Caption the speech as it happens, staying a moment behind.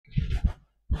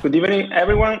Good evening,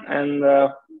 everyone, and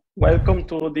welcome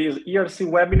to this ERC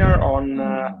webinar on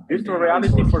virtual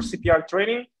reality for CPR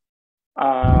training.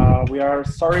 We are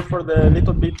sorry for the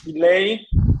little bit delay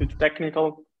due to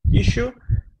technical issue,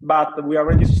 but we are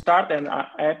ready to start, and I'm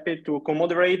happy to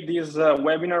co-moderate this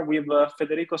webinar with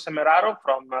Federico Semeraro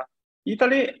from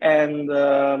Italy. And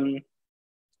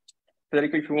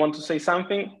Federico, if you want to say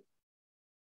something.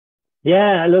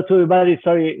 Yeah, hello to everybody.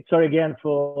 Sorry again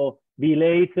for being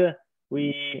late.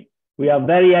 We are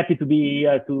very happy to be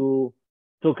here to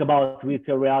talk about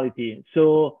virtual reality.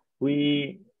 So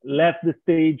we leave the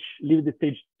stage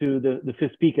to the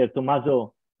first speaker,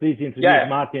 Tommaso. Please introduce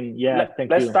Martin. Thank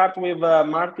you. Let's start with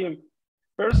Martin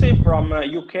Percy from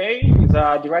UK. He's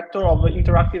a director of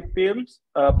interactive films,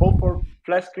 both for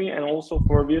flat screen and also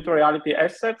for virtual reality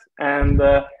assets. And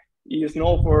he is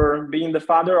known for being the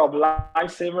father of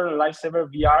Lifesaver and Lifesaver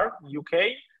VR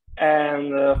UK.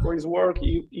 And for his work,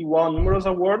 he won numerous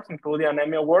awards, including an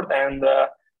Emmy Award. And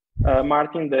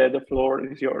Martin, the floor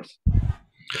is yours.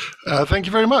 Thank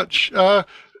you very much.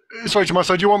 Sorry,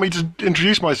 Tommaso, do you want me to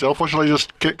introduce myself, or shall I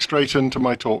just kick straight into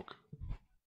my talk?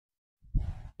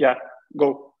 Yeah,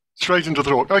 go. Straight into the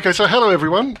talk. Okay, so hello,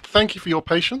 everyone. Thank you for your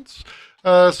patience.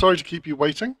 Sorry to keep you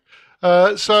waiting.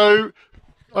 So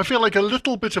I feel like a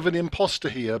little bit of an imposter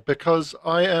here because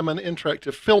I am an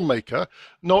interactive filmmaker,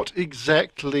 not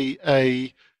exactly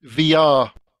a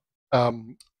VR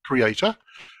creator.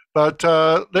 But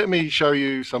let me show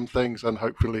you some things and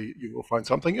hopefully you will find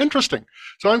something interesting.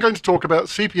 So I'm going to talk about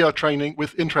CPR training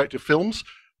with interactive films,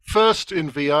 first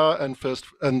in VR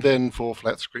and then for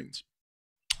flat screens.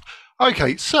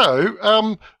 Okay,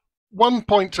 so one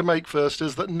point to make first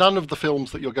is that none of the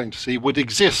films that you're going to see would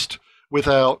exist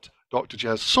without Dr.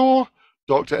 Jazz Saw,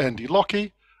 Dr. Andy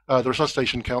Lockie, the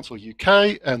Resuscitation Council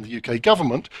UK, and the UK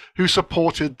government, who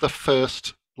supported the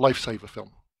first Lifesaver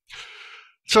film.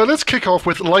 So let's kick off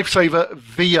with Lifesaver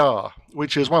VR,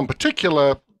 which is one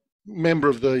particular member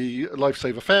of the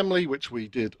Lifesaver family, which we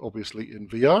did obviously in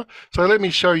VR. So let me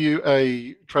show you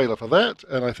a trailer for that,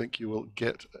 and I think you will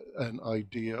get an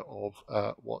idea of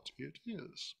what it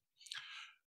is.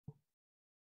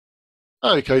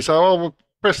 Okay, so I'll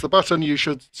press the button. You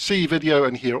should see video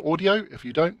and hear audio. If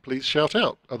you don't, please shout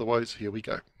out. Otherwise, here we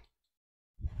go.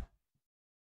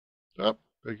 Oh,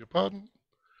 beg your pardon.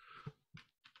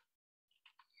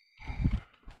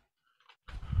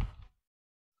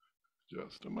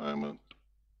 Just a moment.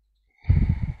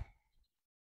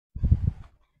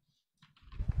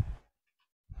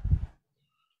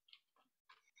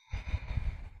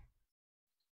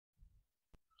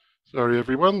 Sorry,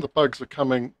 everyone. The bugs are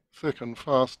coming thick and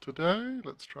fast today.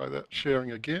 Let's try that sharing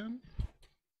again.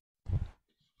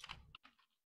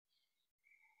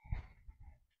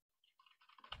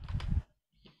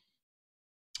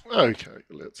 Okay,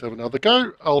 let's have another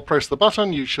go. I'll press the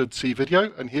button. You should see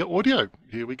video and hear audio.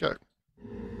 Here we go.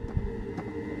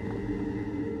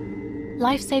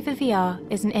 Lifesaver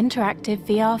VR is an interactive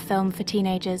VR film for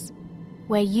teenagers,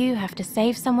 where you have to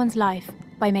save someone's life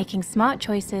by making smart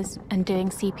choices and doing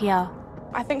CPR.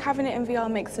 I think having it in VR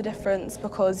makes a difference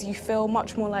because you feel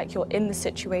much more like you're in the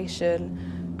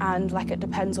situation and like it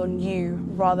depends on you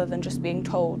rather than just being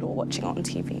told or watching it on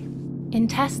TV. In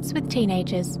tests with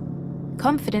teenagers,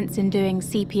 confidence in doing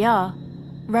CPR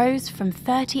rose from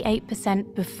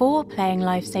 38% before playing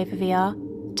Lifesaver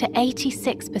VR to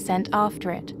 86%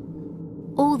 after it.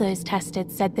 All those tested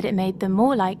said that it made them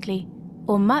more likely,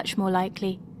 or much more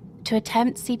likely, to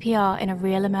attempt CPR in a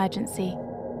real emergency.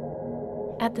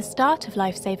 At the start of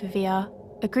Lifesaver VR,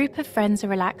 a group of friends are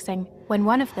relaxing when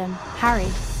one of them, Harry,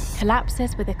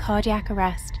 collapses with a cardiac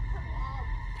arrest.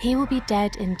 He will be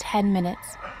dead in 10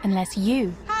 minutes unless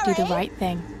you do the right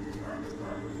thing.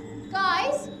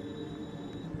 Guys?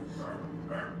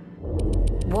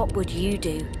 What would you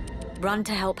do? Run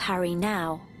to help Harry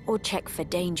now, or check for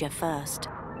danger first?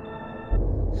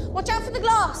 Watch out for the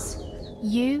glass!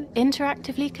 You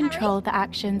interactively control the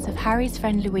actions of Harry's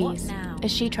friend Louise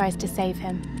as she tries to save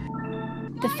him.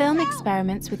 The film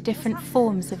experiments with different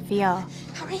forms of VR.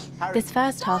 This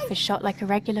first half is shot like a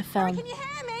regular film,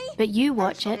 but you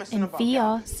watch it in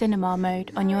VR cinema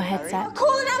mode on your headset.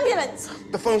 Call an ambulance!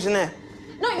 The phone's in there.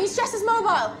 No, use Jess's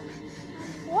mobile.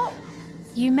 What?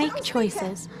 You make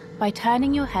choices by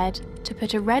turning your head to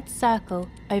put a red circle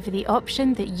over the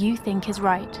option that you think is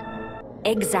right.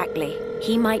 Exactly.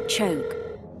 He might choke.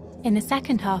 In the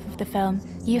second half of the film,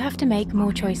 you have to make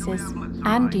more choices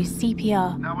and do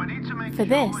CPR. For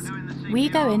this, we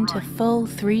go into full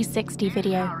 360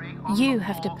 video. You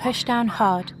have to push down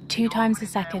hard 2 times a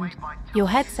second. Your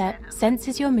headset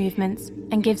senses your movements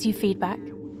and gives you feedback.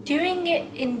 Doing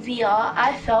it in VR,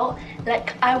 I felt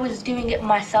like I was doing it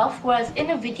myself, whereas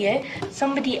in a video,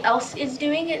 somebody else is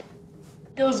doing it.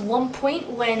 There was one point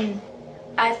when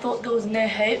I thought there was no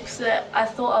hope, so I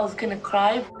thought I was gonna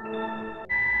cry.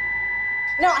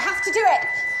 No, I have to do it!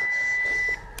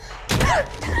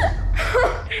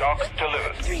 Shock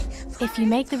delivered. If you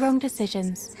make the wrong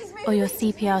decisions or your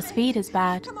CPR speed is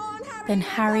bad, then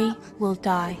Harry will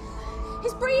die.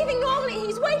 He's breathing normally,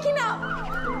 he's waking up!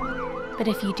 But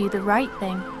if you do the right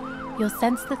thing, you'll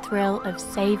sense the thrill of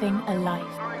saving a life.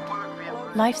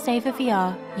 Lifesaver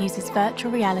VR uses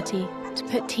virtual reality to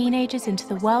put teenagers into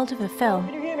the world of a film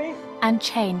and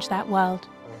change that world.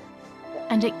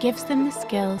 And it gives them the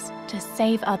skills to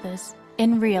save others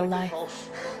in real life.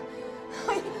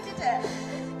 You did it!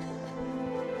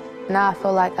 Now I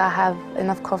feel like I have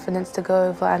enough confidence to go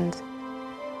over and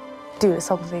do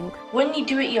something. When you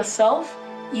do it yourself,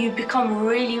 you become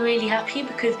really, really happy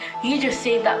because you just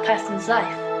saved that person's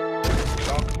life.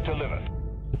 Shock delivered.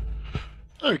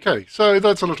 Okay, so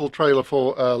that's a little trailer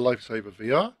for Lifesaver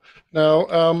VR.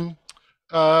 Now,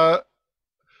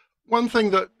 one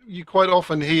thing that you quite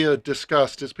often hear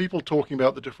discussed is people talking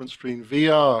about the difference between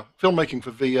VR, filmmaking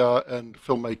for VR and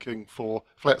filmmaking for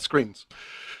flat screens.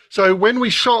 So when we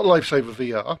shot Lifesaver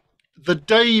VR, the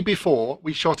day before,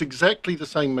 we shot exactly the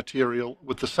same material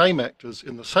with the same actors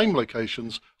in the same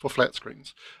locations for flat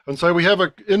screens. And so we have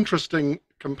an interesting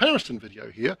comparison video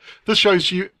here. This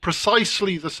shows you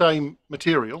precisely the same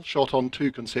material shot on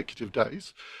 2 consecutive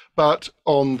days. But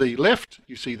on the left,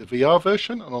 you see the VR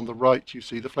version, and on the right, you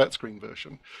see the flat screen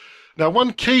version. Now,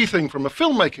 one key thing from a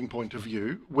filmmaking point of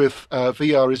view with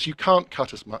VR is you can't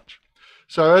cut as much.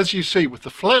 So as you see with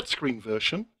the flat screen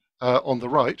version, on the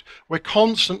right, we're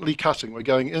constantly cutting. We're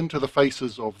going into the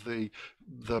faces of the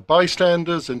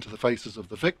bystanders, into the faces of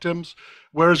the victims.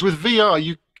 Whereas with VR,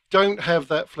 you don't have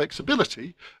that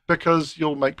flexibility because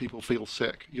you'll make people feel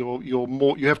sick. You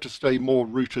have to stay more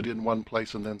rooted in one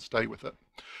place and then stay with it.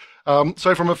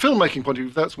 So from a filmmaking point of view,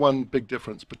 that's one big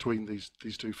difference between these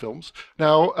 2 films.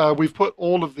 Now, we've put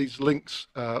all of these links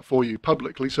for you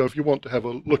publicly, so if you want to have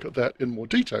a look at that in more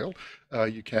detail,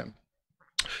 you can.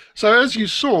 So as you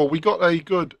saw, we got a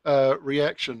good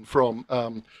reaction from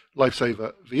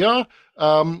Lifesaver VR,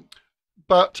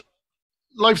 but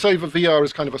Lifesaver VR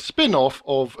is kind of a spin-off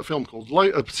of a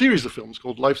series of films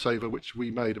called Lifesaver, which we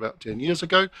made about 10 years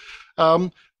ago.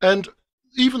 And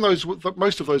even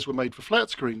most of those were made for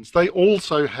flat screens, they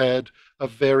also had a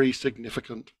very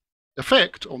significant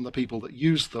effect on the people that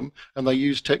used them, and they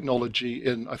used technology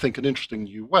in, I think, an interesting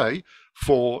new way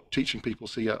for teaching people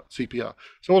CPR.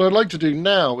 So what I'd like to do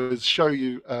now is show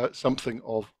you something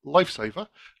of Lifesaver,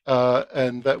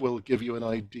 and that will give you an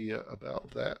idea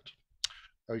about that.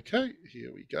 Okay,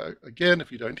 here we go. Again, if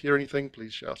you don't hear anything,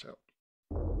 please shout out.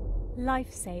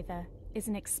 Lifesaver is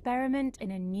an experiment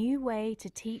in a new way to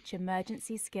teach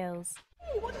emergency skills.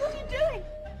 Hey, what are you doing?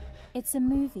 It's a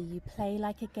movie you play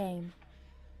like a game.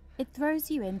 It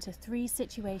throws you into 3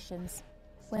 situations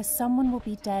where someone will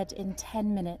be dead in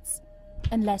 10 minutes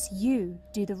unless you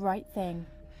do the right thing.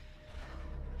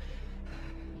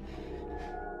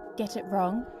 Get it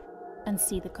wrong and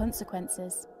see the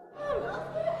consequences.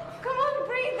 Come on,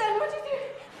 breathe then, what did you do?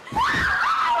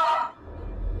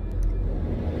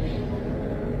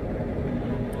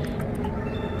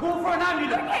 Call for an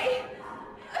ambulance! Okay.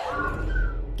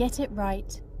 Get it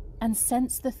right and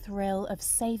sense the thrill of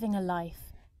saving a life.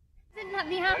 Isn't that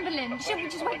the ambulance? Shouldn't we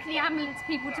just wait for the ambulance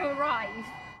people to arrive?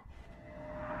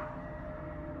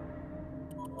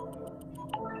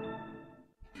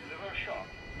 Deliver a shock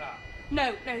now.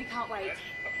 No, he can't wait. Press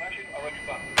the flashing orange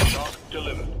button. Shock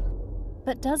delivered.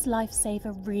 But does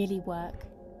Lifesaver really work?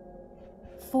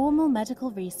 Formal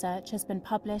medical research has been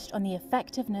published on the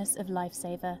effectiveness of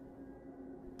Lifesaver.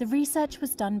 The research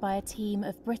was done by a team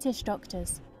of British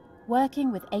doctors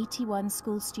working with 81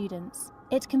 school students.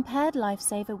 It compared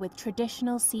Lifesaver with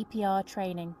traditional CPR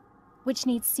training, which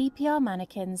needs CPR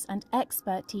mannequins and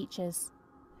expert teachers.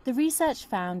 The research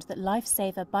found that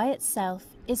Lifesaver by itself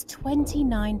is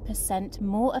 29%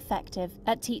 more effective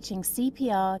at teaching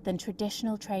CPR than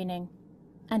traditional training,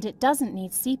 and it doesn't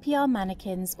need CPR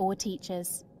mannequins or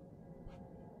teachers.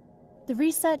 The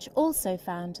research also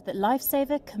found that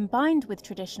Lifesaver combined with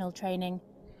traditional training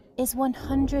is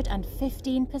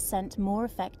 115% more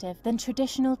effective than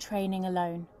traditional training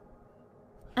alone.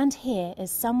 And here is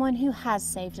someone who has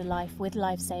saved a life with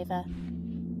Lifesaver.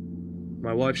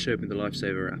 My wife showed me the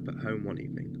Lifesaver app at home one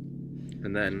evening,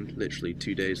 and then, literally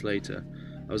 2 days later,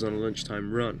 I was on a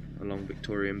lunchtime run along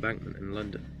Victoria Embankment in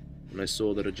London, when I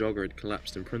saw that a jogger had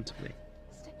collapsed in front of me.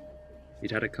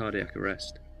 He'd had a cardiac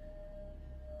arrest.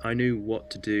 I knew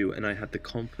what to do, and I had the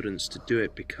confidence to do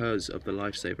it because of the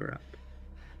Lifesaver app.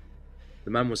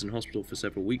 The man was in hospital for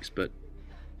several weeks, but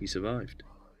he survived.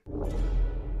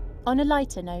 On a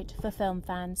lighter note for film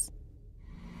fans,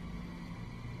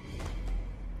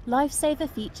 Lifesaver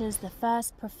features the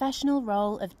first professional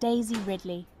role of Daisy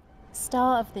Ridley,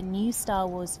 star of the new Star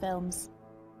Wars films.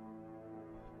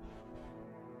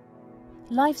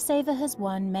 Lifesaver has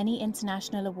won many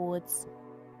international awards.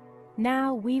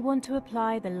 Now we want to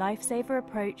apply the Lifesaver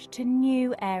approach to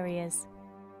new areas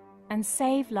and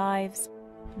save lives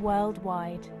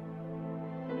worldwide.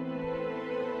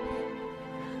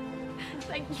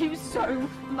 Thank you so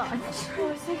much. Oh,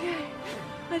 it's okay.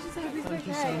 I just hope it's okay. Thank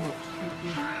you so much.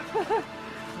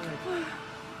 Thank you.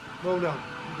 Well done.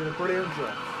 You did a brilliant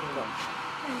job. Well done.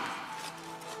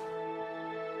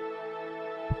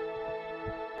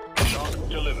 Thanks. Shock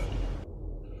delivered.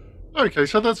 Okay,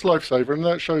 so that's Lifesaver, and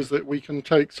that shows that we can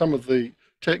take some of the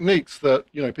techniques that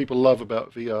people love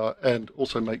about VR and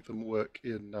also make them work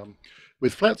in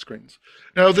with flat screens.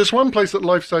 Now, there's one place that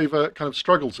Lifesaver kind of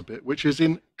struggles a bit, which is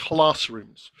in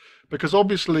classrooms, because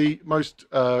obviously most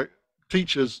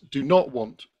teachers do not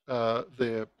want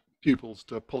their pupils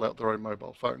to pull out their own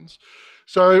mobile phones.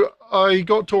 So I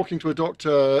got talking to a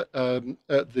doctor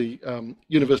at the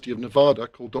University of Nevada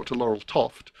called Dr. Laurel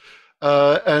Toft,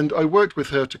 and I worked with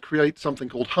her to create something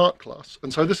called Heart Class.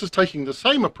 And so this is taking the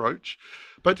same approach,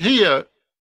 but here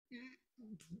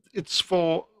it's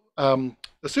for a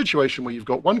situation where you've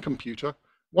got one computer,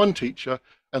 one teacher,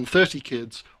 and 30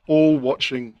 kids all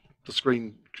watching the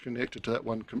screen connected to that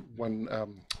one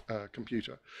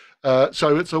computer.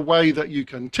 So it's a way that you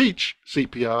can teach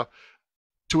CPR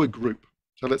to a group.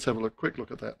 So let's have a quick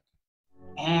look at that.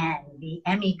 And the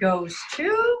Emmy goes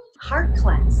to Heart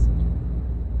Class.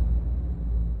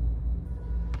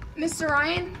 Mr.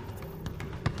 Ryan?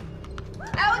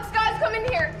 Alex, guys, come in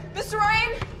here. Mr.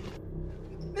 Ryan?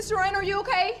 Mr. Ryan, are you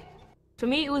okay? For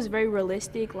me, it was very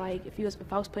realistic. Like, if I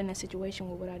was put in that situation,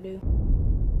 what would I do?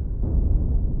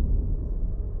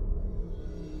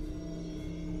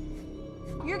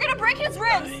 You're gonna break his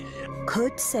ribs!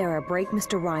 Could Sarah break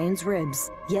Mr. Ryan's ribs?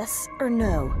 Yes or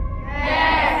no?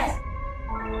 Yes!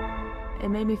 It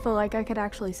made me feel like I could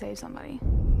actually save somebody.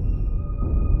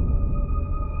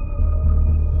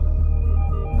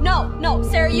 No,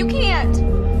 Sarah, you can't!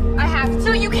 I have to.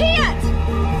 No, you can't!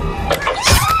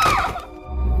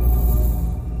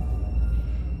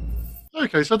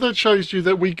 Okay, so that shows you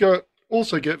that we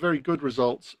also get very good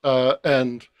results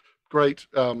and great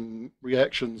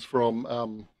reactions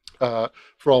from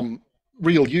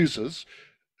real users,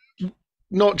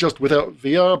 not just without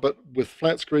VR, but with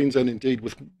flat screens, and indeed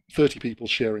with 30 people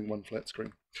sharing one flat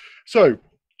screen. So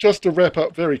just to wrap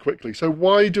up very quickly, so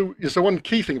one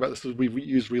key thing about this is we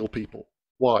use real people.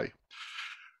 Why?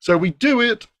 So we do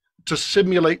it to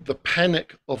simulate the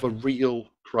panic of a real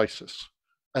crisis,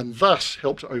 and thus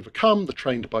help to overcome the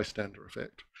trained bystander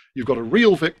effect. You've got a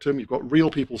real victim, you've got real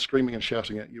people screaming and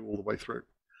shouting at you all the way through.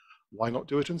 Why not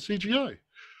do it in CGI?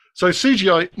 So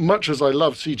CGI, much as I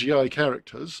love CGI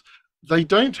characters, they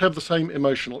don't have the same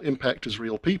emotional impact as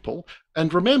real people.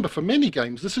 And remember, for many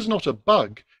games, this is not a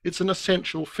bug, it's an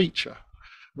essential feature.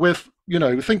 With,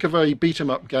 think of a beat 'em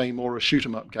up game or a shoot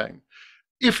 'em up game.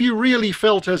 If you really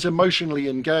felt as emotionally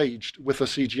engaged with a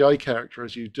CGI character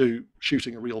as you do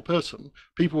shooting a real person,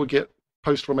 people would get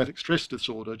post-traumatic stress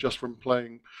disorder just from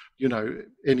playing,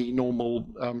 any normal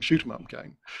shoot 'em up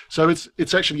game. So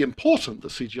it's actually important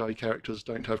that CGI characters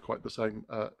don't have quite the same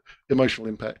emotional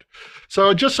impact. So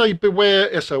I'd just say beware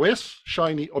SOS,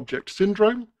 shiny object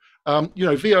syndrome.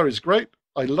 VR is great.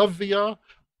 I love VR,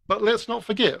 but let's not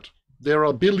forget, there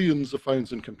are billions of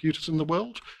phones and computers in the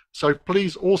world. So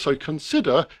please also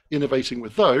consider innovating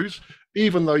with those,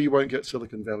 even though you won't get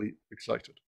Silicon Valley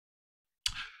excited.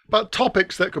 But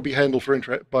topics that could be handled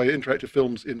by interactive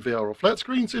films in VR or flat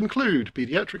screens include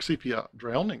pediatric CPR,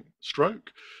 drowning,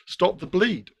 stroke, stop the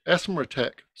bleed, asthma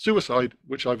attack, suicide,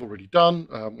 which I've already done,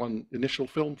 one initial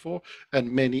film for,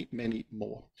 and many, many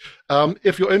more.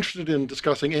 If you're interested in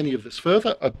discussing any of this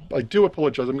further, I do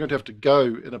apologize, I'm going to have to go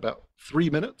in about 3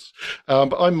 minutes,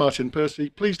 but I'm Martin Percy.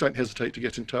 Please don't hesitate to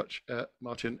get in touch at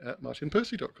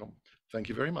martin@martinpercy.com. Thank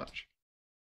you very much.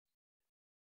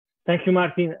 Thank you,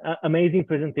 Martin. Amazing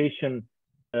presentation.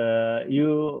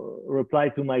 You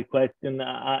replied to my question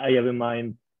I have in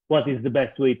mind. What is the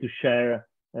best way to share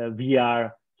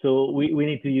VR? So we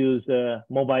need to use a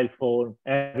mobile phone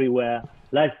everywhere.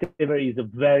 Lifesaver is a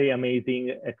very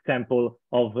amazing example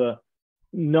of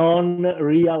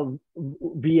non-real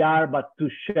VR, but to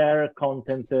share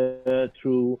content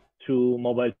through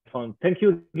mobile phone. Thank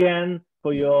you again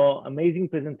for your amazing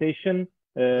presentation.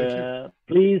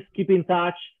 Please keep in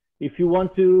touch. If you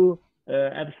want to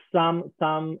have some,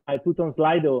 I put on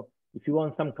Slido. If you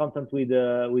want some content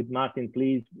with Martin,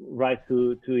 please write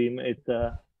to him.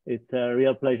 It's a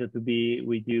real pleasure to be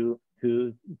with you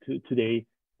today,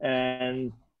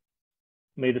 and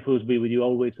may the force be with you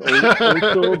always.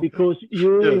 Also, because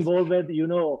you're involved, you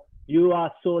know, you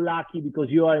are so lucky because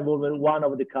you are involved in one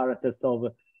of the characters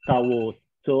of Star Wars.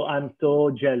 So I'm so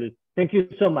jealous. Thank you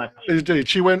so much. Indeed,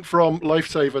 she went from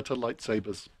lifesaver to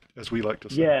lightsabers, as we like to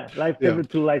say. Yeah, lifesaver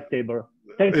to lightsaber.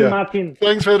 Thank you, Martin.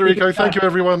 Thanks, Federico. Thank you,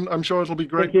 everyone. I'm sure it'll be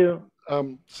great. Thank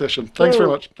you. Session. Thanks very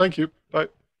much. Thank you. Bye.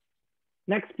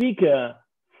 Next speaker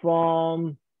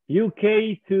from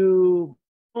UK to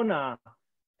Barcelona,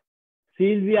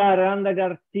 Silvia Aranda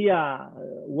Garcia.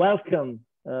 Welcome.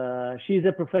 She's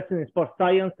a professor in sports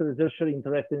science, a researcher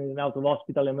interested in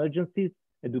out-of-hospital emergencies,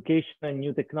 education and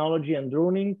new technology, and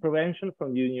drowning prevention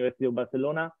from the University of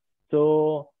Barcelona.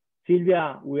 So,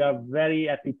 Silvia, we are very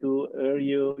happy to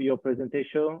hear your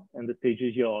presentation, and the stage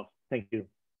is yours. Thank you.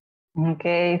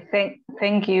 Okay,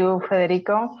 thank you,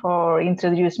 Federico, for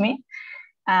introducing me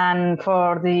and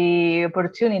for the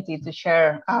opportunity to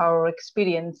share our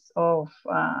experience of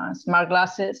smart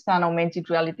glasses and augmented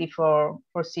reality for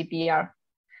CPR.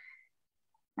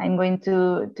 I'm going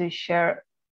to share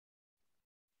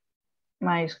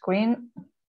my screen.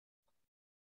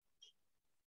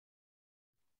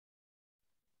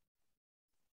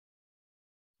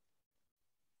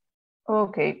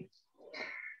 Okay.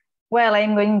 Well,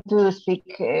 I'm going to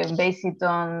speak based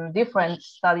on different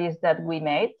studies that we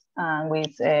made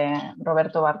with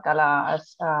Roberto Barcala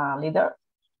as a leader.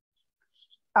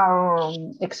 Our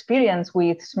experience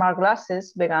with smart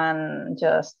glasses began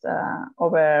just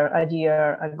over a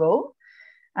year ago,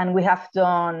 and we have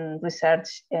done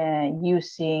research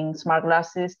using smart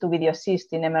glasses to video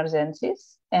assist in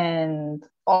emergencies and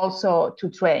also to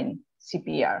train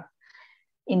CPR.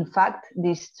 In fact,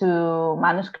 these two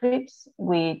manuscripts,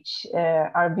 which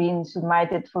are being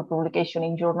submitted for publication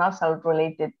in journals, are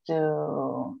related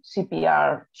to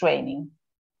CPR training.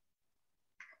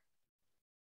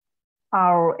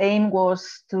 Our aim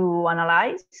was to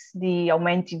analyze the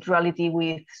augmented reality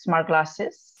with smart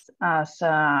glasses as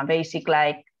a basic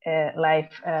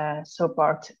life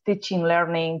support teaching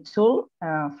learning tool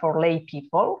for lay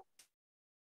people.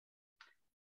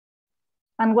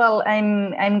 And well,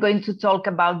 I'm going to talk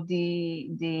about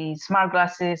the smart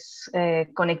glasses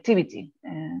connectivity.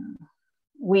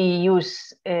 We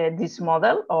use this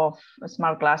model of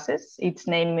smart glasses. It's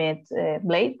named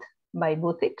Blade by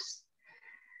Butix.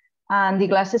 And the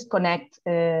glasses connect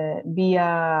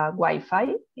via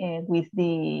Wi-Fi with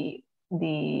the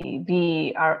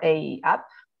VRA app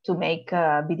to make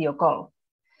a video call.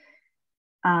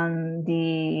 And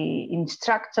the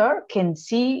instructor can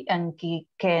see and he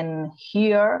can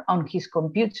hear on his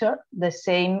computer the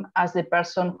same as the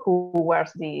person who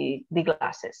wears the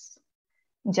glasses,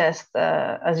 just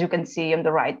as you can see on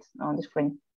the right on the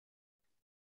screen.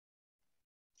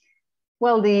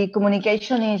 Well, the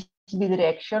communication is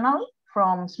bidirectional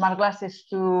from smart glasses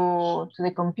to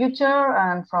the computer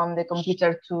and from the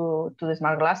computer to the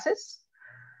smart glasses.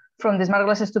 From the smart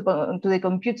glasses to the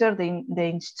computer, the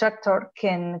instructor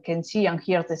can see and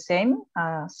hear the same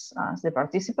as the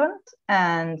participant.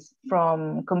 And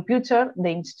from computer, the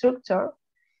instructor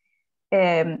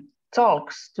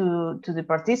talks to the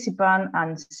participant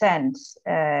and sends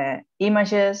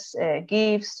images,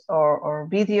 GIFs, or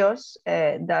videos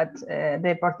that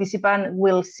the participant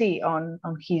will see on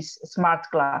his smart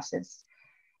glasses.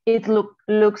 It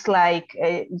looks like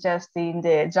just in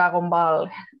the Dragon Ball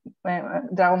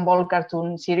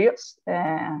cartoon series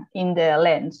in the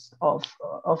lens of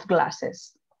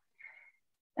glasses.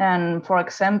 And for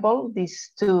example,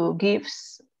 these two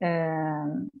GIFs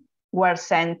were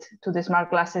sent to the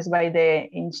smart glasses by the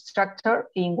instructor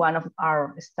in one of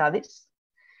our studies.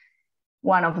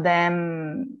 One of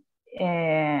them,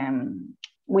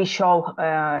 we show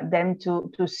them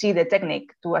to see the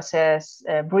technique to assess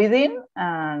breathing,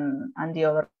 and the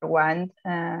other one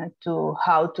to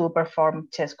how to perform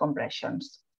chest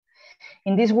compressions.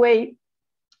 In this way,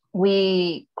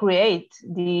 we create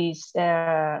this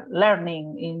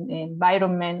learning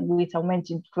environment with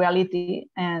augmented reality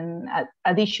and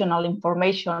additional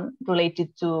information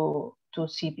related to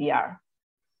CPR.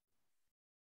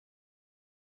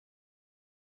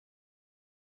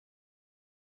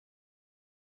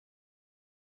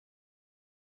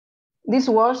 This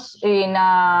was in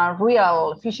a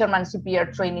real fisherman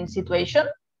CPR training situation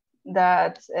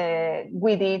that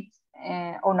we did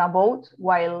on a boat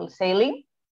while sailing.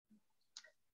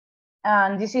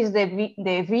 And this is the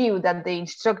view that the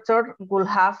instructor will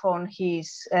have on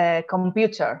his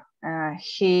computer.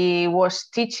 He was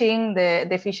teaching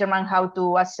the fisherman how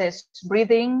to assess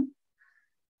breathing,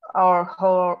 or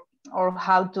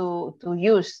how to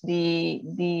use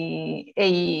the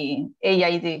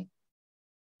AID.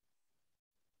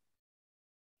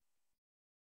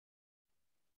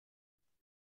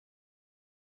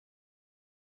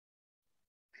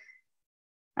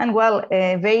 And well,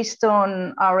 based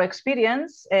on our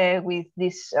experience with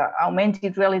this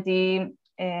augmented reality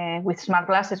with smart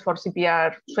glasses for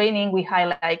CPR training, we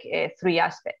highlight 3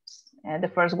 aspects.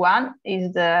 The first one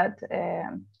is that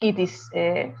it is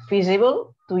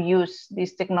feasible to use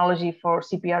this technology for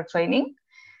CPR training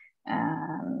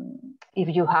if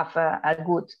you have a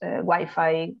good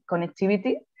Wi-Fi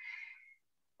connectivity.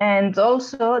 And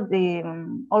also,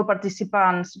 all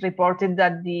participants reported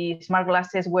that the smart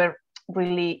glasses were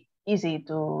really easy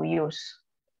to use.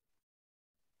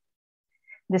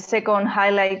 The second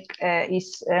highlight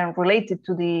is related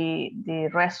to the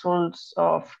results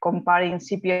of comparing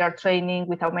CPR training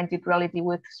with augmented reality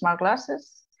with smart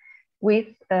glasses with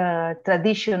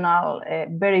traditional,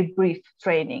 very brief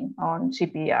training on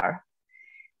CPR.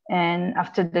 And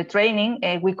after the training,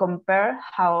 we compare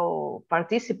how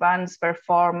participants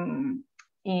perform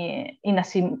in a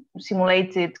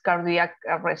simulated cardiac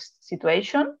arrest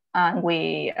situation, and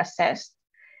we assessed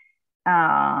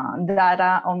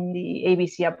data on the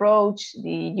ABC approach,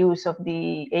 the use of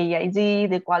the AID,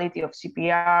 the quality of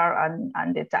CPR,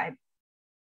 and the time.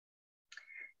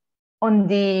 On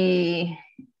the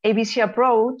ABC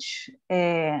approach,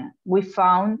 we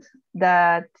found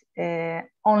that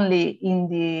only in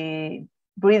the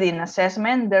breathing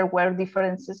assessment there were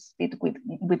differences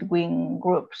between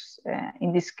groups.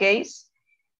 In this case,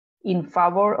 in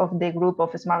favor of the group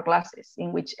of smart glasses,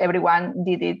 in which everyone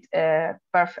did it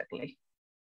perfectly.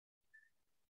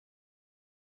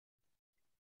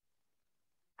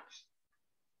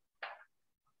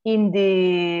 On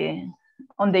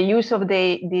the use of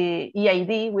the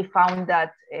EID, we found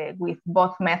that with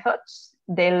both methods,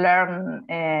 they learn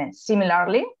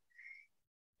similarly.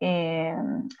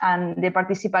 And the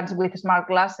participants with smart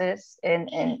glasses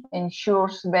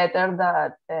ensures better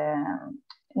that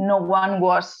no one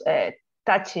was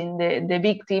touching the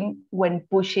victim when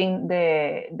pushing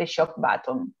the shock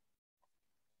button.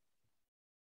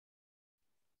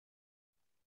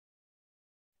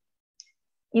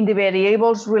 In the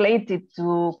variables related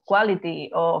to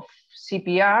quality of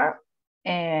CPR,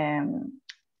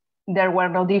 there were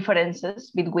no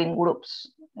differences between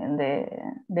groups. And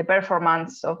the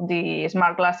performance of the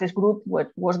smart glasses group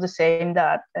was the same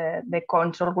that the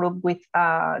control group with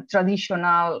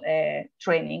traditional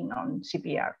training on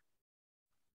CPR.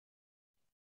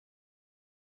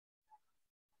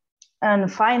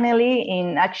 And finally,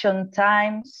 in action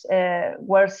times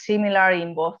were similar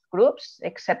in both groups,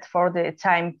 except for the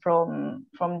time from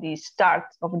the start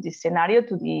of the scenario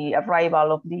to the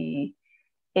arrival of the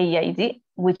AID,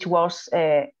 which was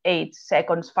 8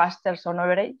 seconds faster on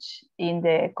average in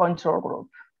the control group.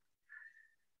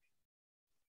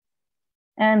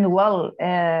 And well,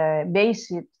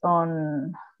 based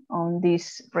on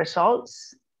these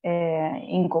results,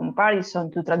 in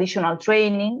comparison to traditional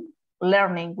training,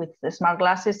 learning with the smart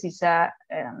glasses is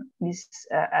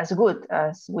as good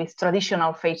as with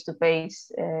traditional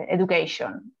face-to-face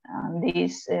education. And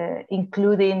this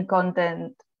including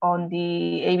content on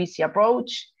the ABC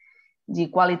approach, the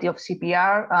quality of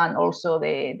CPR, and also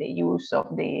the use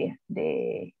of the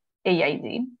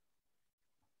AID.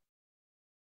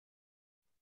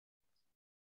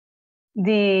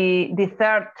 The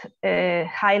third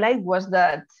highlight was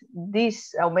that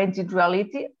this augmented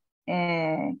reality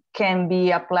can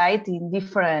be applied in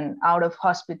different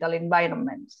out-of-hospital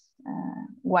environments,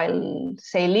 while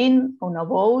sailing on a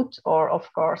boat, or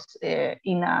of course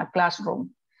in a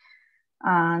classroom.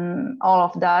 And all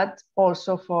of that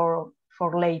also for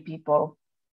lay people.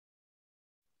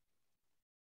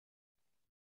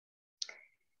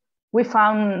 We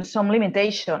found some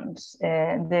limitations.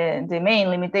 The main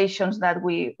limitations that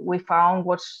we found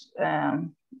was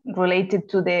related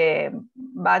to the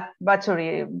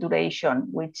battery duration,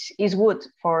 which is good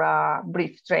for a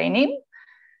brief training,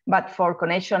 but for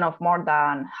connection of more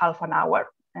than half an hour,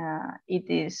 it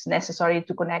is necessary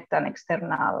to connect an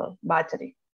external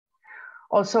battery.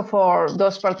 Also, for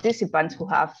those participants who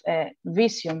have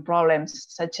vision problems,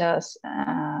 such as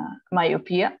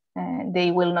myopia,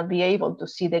 they will not be able to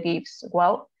see the GIFs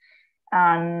well,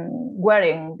 and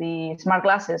wearing the smart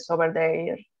glasses over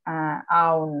their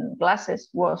own glasses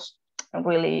was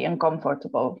really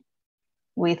uncomfortable.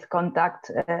 With contact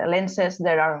lenses,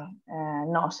 there are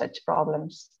no such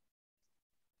problems.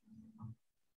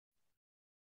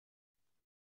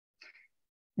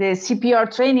 the CPR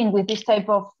training with this type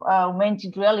of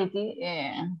augmented reality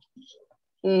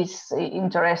is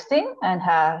interesting and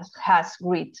has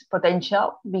great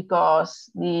potential because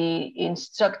the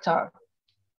instructor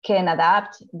can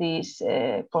adapt these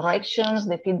corrections,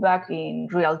 the feedback in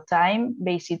real time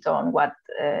based on what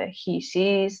he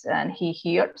sees and he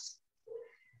hears.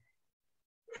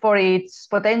 For its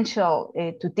potential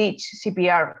to teach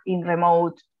CPR in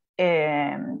remote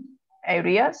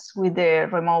areas with the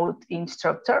remote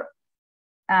instructor,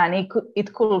 and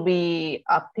it could be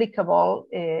applicable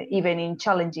even in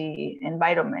challenging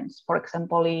environments, for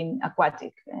example, in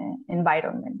aquatic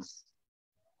environments.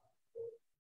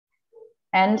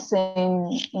 And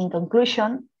in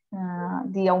conclusion,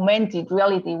 the augmented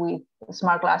reality with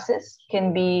smart glasses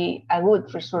can be a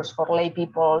good resource for lay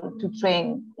people to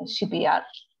train CPR.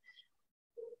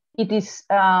 It is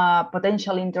a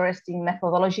potentially interesting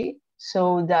methodology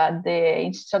so that the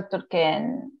instructor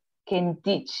can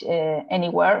teach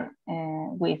anywhere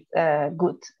with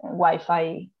good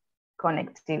Wi-Fi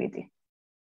connectivity.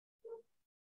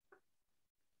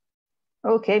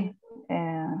 Okay,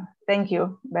 thank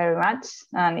you very much.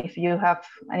 And if you have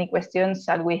any questions,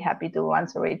 I'll be happy to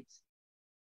answer it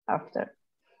after.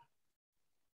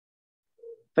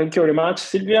 Thank you very much,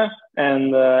 Silvia.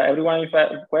 And everyone, if you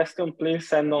have a question, please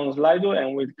send on Slido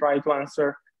and we'll try to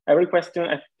answer every question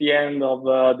at the end of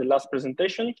the last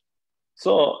presentation.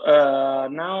 So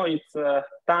now it's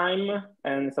time,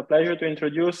 and it's a pleasure to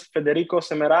introduce Federico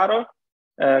Semeraro,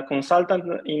 consultant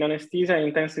in anesthesia and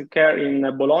intensive care in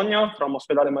Bologna from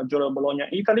Ospedale Maggiore Bologna,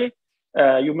 Italy.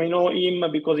 You may know him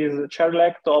because he's the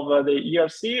chair-elect of the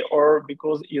ERC or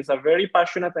because he's a very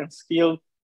passionate and skilled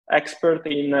expert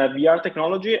in VR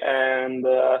technology. And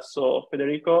so,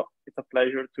 Federico, it's a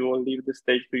pleasure to leave the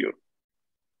stage to you.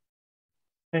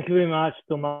 Thank you very much,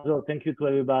 Tommaso. Thank you to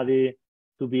everybody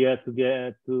to be here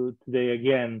today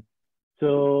again.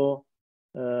 So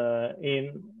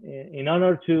in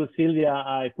honor to Silvia,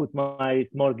 I put my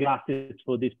small glasses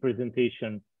for this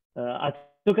presentation. I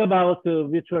talk about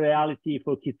virtual reality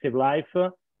for Kids Save Life.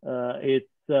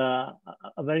 It's a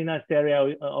very nice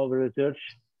area of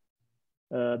research.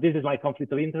 This is my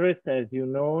conflict of interest, as you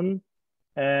know.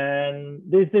 And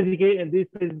this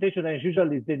presentation, as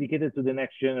usual, is dedicated to the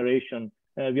next generation.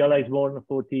 Viola is born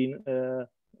 14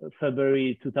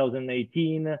 February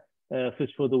 2018.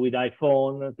 First photo with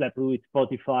iPhone, slept with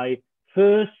Spotify.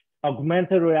 First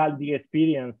augmented reality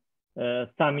experience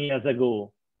some years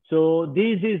ago. So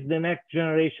this is the next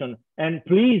generation. And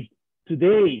please,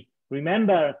 today,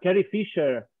 remember Carrie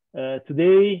Fisher.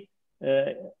 Today,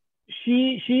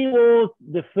 she was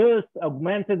the first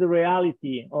augmented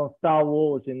reality on Star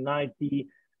Wars in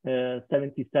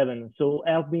 1977. So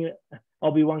help me,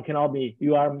 Obi-Wan Kenobi,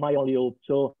 you are my only hope.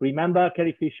 So remember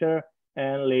Carrie Fisher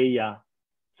and Leia.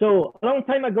 So a long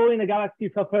time ago in a galaxy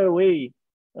far, far away,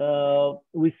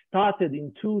 we started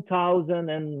in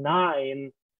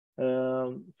 2009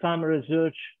 some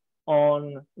research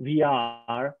on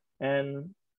VR,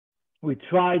 and we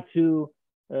tried to,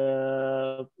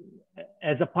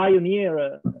 as a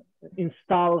pioneer,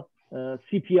 install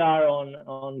CPR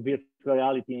on virtual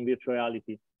reality and virtual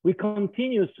reality. We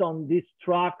continue on this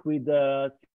track with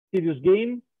a serious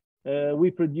game.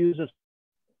 We produce a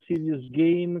serious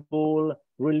game called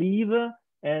Relieve,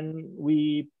 and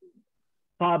we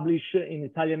publish in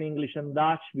Italian, English, and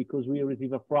Dutch because we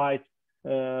receive a prize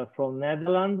from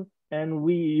Netherlands, and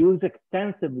we use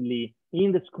extensively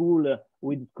in the school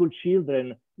with school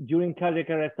children during cardiac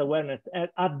arrest awareness.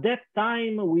 At that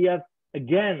time, we have,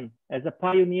 again, as a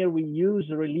pioneer, we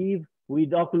use Relieve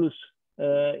with Oculus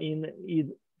in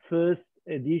its first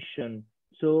edition.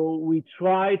 So we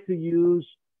try to use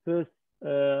first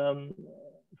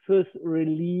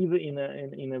Relieve in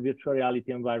a virtual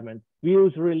reality environment. We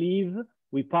use Relieve,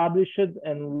 we publish it,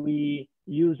 and we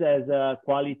use as a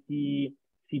quality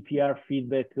CPR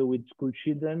feedback with school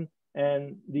children.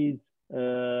 And this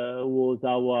was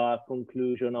our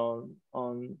conclusion on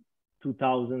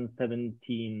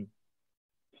 2017.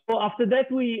 So after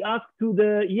that, we asked to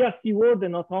the ERC world,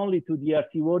 and not only to the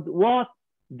ERC world, what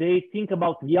they think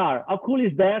about VR. How cool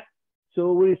is that?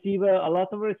 So we receive a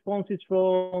lot of responses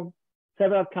from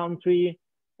several countries.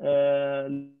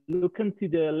 Look into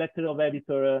the letter of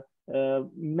editor.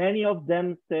 Many of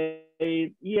them say,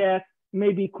 yes,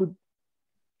 maybe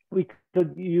we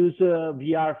could use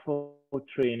VR for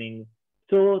training.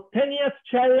 So 10 years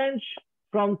challenge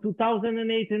from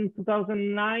 2008 and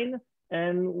 2009,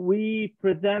 and we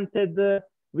presented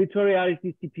virtual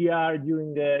reality CPR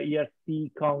during the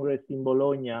ERC Congress in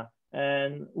Bologna,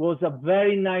 and was a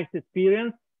very nice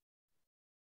experience.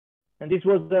 And this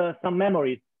was some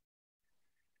memories.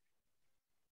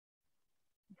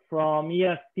 from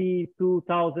ERC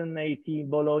 2018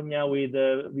 Bologna with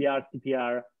VR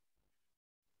CPR.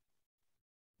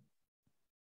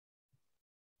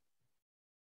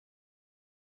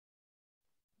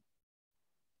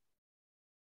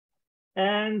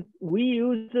 And we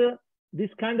use this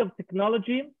kind of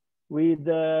technology with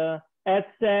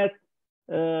headset,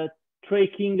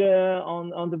 tracking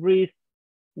on the wrist.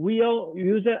 We all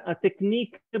use a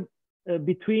technique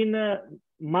between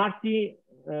Martin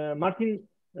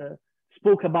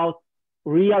spoke about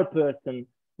real person.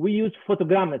 We use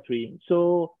photogrammetry.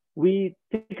 So we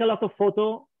take a lot of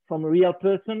photo from a real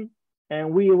person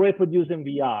and we reproduce in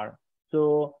VR.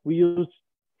 So we use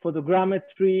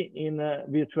photogrammetry in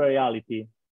virtual reality.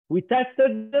 We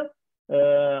tested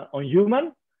on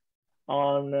human,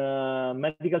 on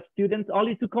medical students,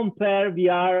 only to compare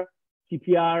VR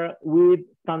CPR with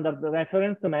standard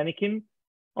reference, the mannequin,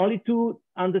 only to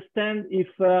understand if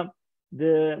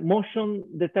the motion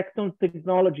detection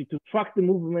technology to track the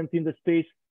movement in the space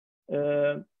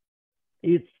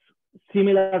is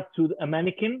similar to a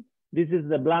mannequin. This is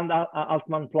the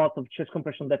Bland-Altman plot of chest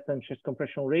compression depth and chest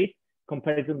compression rate,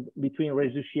 comparison between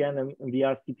Resuscitation and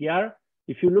VR CPR.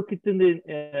 If you look at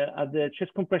the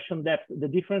chest compression depth, the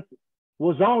difference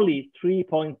was only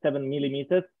 3.7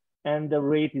 millimeters and the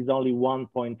rate is only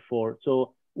 1.4.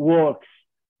 So works.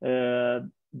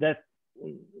 That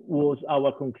was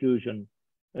our conclusion.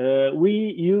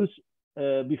 We used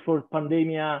before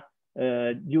pandemia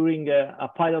during a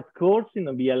pilot course in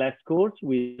a BLS course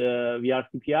with VR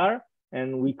CPR,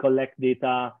 and we collect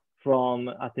data from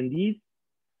attendees.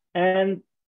 And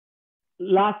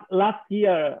last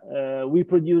year, we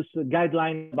produced a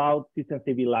guideline about system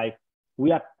saving life.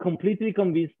 We are completely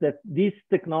convinced that this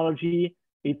technology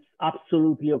is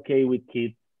absolutely okay with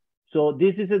kids. So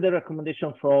this is the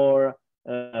recommendation for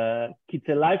kids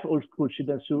alive. All school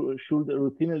children should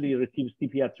routinely receive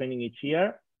CPR training each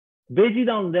year. Based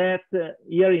on that,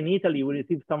 here in Italy, we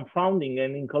received some funding,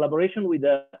 and in collaboration with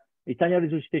the Italian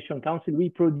Resuscitation Council, we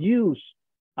produce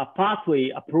a pathway,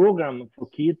 a program for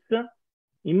kids.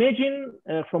 Imagine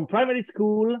from primary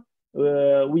school,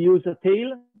 we use a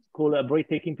tale called a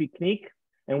breathtaking picnic,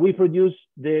 and we produce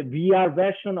the VR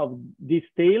version of this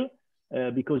tale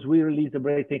because we released the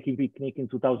breathtaking picnic in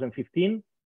 2015.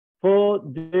 For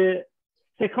the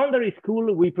secondary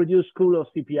school, we produce School of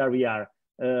CPR VR.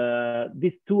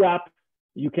 These two apps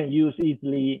you can use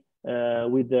easily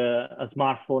with a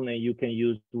smartphone, and you can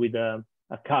use with a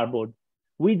cardboard,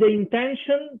 with the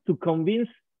intention to convince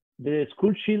the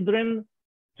school children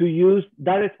to use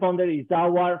direct responder. Is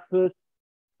our first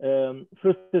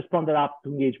responder app to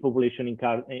engage population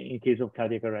in case of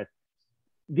cardiac arrest.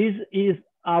 This is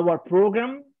our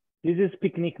program. This is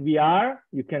Picnic VR.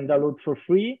 You can download for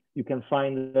free. You can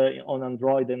find on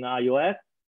Android and iOS.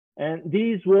 And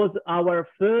this was our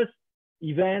first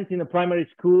event in a primary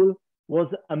school.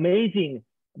 Was amazing.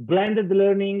 Blended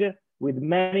learning with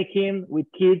mannequin, with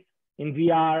kids in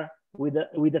VR, with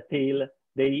a tail.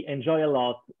 They enjoy a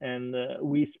lot, and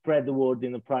we spread the word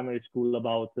in the primary school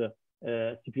about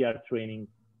CPR training.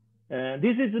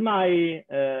 This is my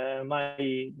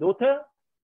daughter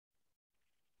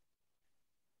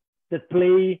that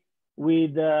play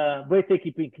with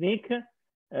breathtaking picnic.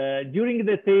 During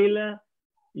the tale,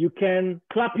 you can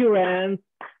clap your hands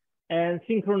and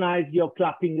synchronize your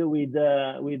clapping with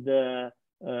the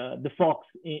fox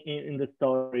in the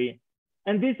story.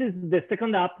 And this is the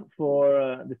second app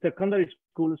for the secondary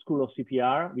school, School of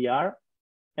CPR VR.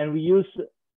 And we use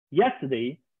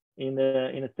yesterday in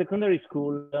a secondary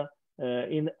school,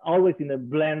 always in a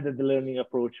blended learning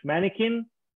approach, mannequin.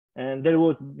 And there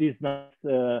was this nice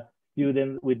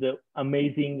student with the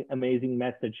amazing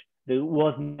message. There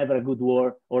was never a good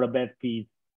word or a bad piece.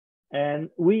 And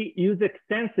we use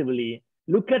extensively.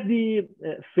 Look at the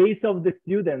face of the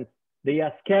students. They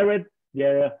are scared, they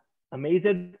are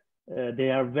amazed, they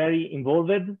are very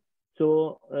involved.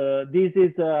 So this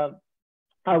is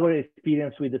our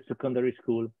experience with the secondary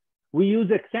school. We use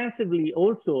extensively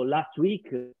also last week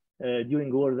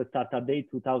during World Startup Day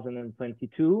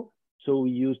 2022. So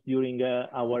we used during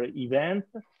our event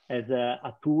as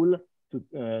a tool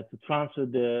to transfer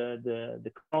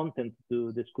the content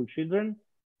to the school children.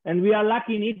 And we are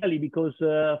lucky in Italy because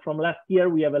from last year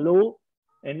we have a law,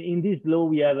 and in this law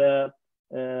we have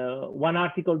one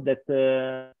article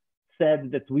that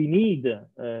said that we need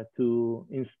to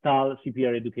install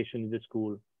CPR education in the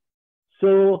school.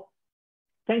 So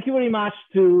thank you very much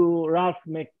to Ralph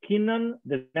McKinnon,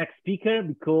 the next speaker,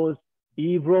 because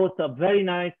he wrote a very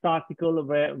nice article, a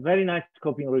very nice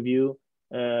scoping review,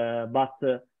 but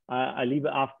I leave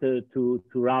after to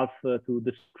Ralph to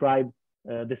describe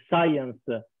the science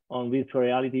on virtual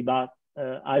reality, but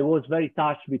I was very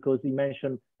touched because he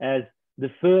mentioned as the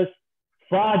first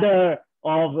father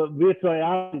of virtual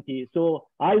reality. So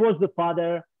I was the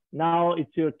father. Now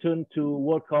it's your turn to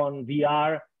work on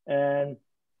VR. And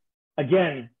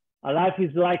again, a life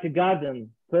is like a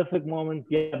garden. Perfect moments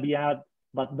yet be had,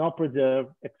 but not preserved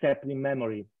except in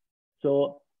memory.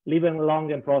 So live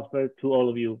long and prosper to all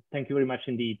of you. Thank you very much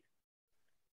indeed.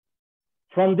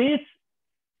 From this,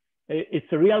 it's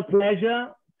a real pleasure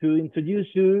to introduce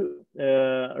you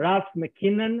Ralph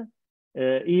McKinnon.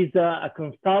 He's a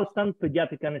consultant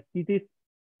pediatric anesthetist.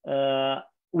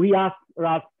 We asked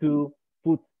Ralph to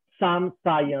put some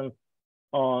science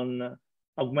on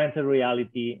augmented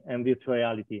reality and virtual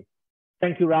reality.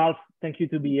 Thank you, Ralph. Thank you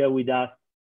to be here with us.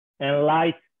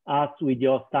 Enlighten us with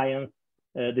your science.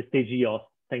 The stage is yours.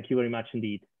 Thank you very much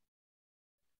indeed.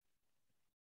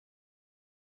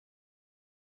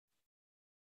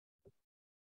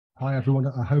 Hi everyone,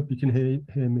 I hope you can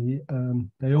hear me.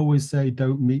 They always say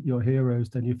don't meet your heroes,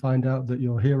 then you find out that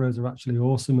your heroes are actually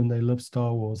awesome and they love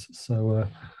Star Wars. So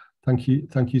thank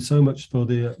you so much for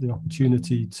the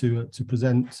opportunity to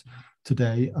present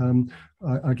today.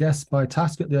 I guess my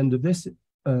task at the end of this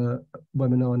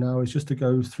webinar now is just to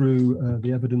go through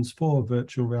the evidence for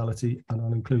virtual reality, and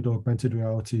I'll include augmented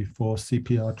reality for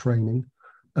CPR training.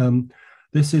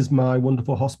 This is my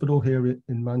wonderful hospital here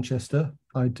in Manchester.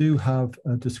 I do have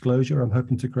a disclosure. I'm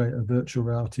hoping to create a virtual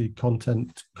reality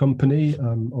content company,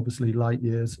 obviously light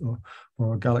years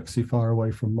or a galaxy far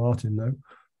away from Martin though.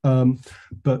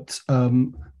 But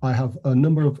I have a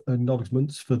number of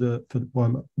acknowledgements for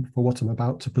what I'm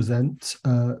about to present.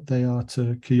 They are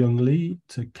to Kyung Lee,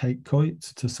 to Kate Coit,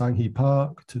 to Sang-hee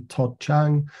Park, to Todd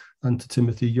Chang, and to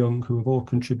Timothy Young, who have all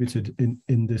contributed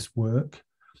in this work.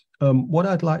 What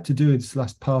I'd like to do in this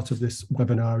last part of this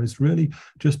webinar is really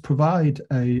just provide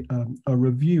a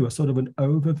review, a sort of an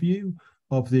overview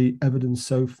of the evidence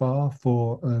so far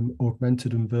for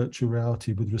augmented and virtual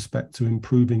reality with respect to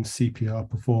improving CPR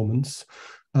performance.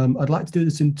 I'd like to do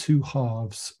this in two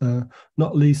halves,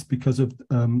 not least because of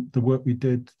the work we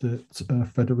did that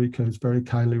Federico has very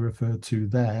kindly referred to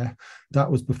there.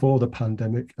 That was before the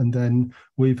pandemic, and then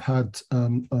we've had a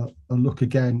look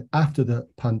again after the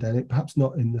pandemic, perhaps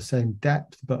not in the same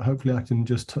depth, but hopefully I can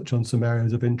just touch on some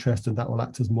areas of interest, and that will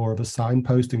act as more of a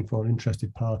signposting for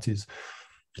interested parties.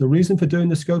 The reason for doing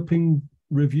the scoping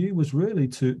review was really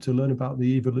to learn about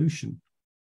the evolution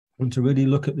and to really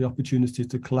look at the opportunities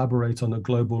to collaborate on a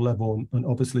global level. And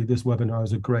obviously this webinar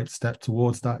is a great step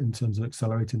towards that in terms of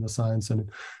accelerating the science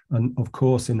and of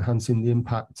course, enhancing the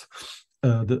impact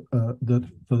to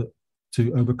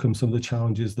overcome some of the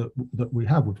challenges that we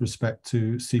have with respect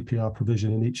to CPR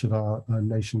provision in each of our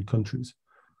nation countries.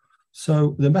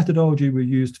 So the methodology we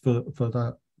used for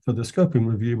the scoping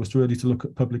review was really to look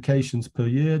at publications per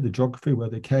year, the geography, where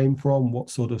they came from,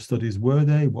 what sort of studies were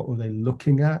they, what were they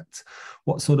looking at,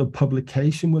 what sort of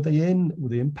publication were they in,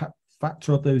 the impact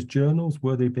factor of those journals,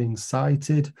 were they being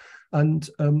cited, and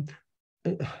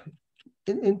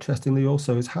interestingly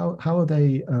also is how are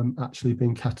they actually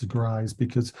being categorized,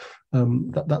 because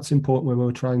that's important when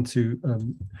we're trying to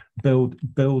build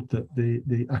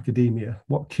the academia,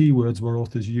 what keywords were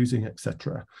authors using,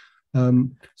 etc.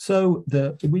 So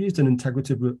we used an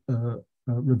integrative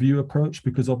review approach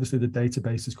because obviously the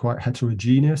database is quite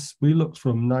heterogeneous. We looked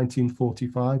from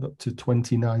 1945 up to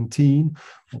 2019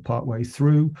 or partway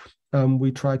through.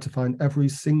 We tried to find every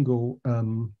single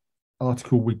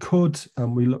article we could,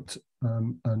 and we looked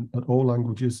at all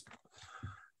languages.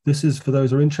 This is, for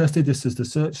those who are interested, this is the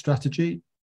search strategy,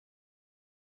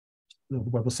 the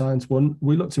Web of Science one.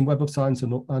 We looked in Web of Science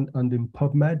and in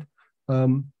PubMed.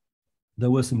 There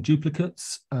were some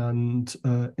duplicates, and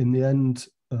in the end,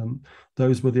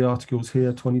 those were the articles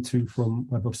here, 22 from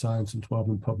Web of Science and 12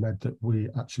 in PubMed, that we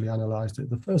actually analysed at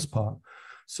the first part.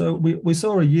 So we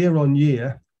saw a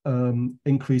year-on-year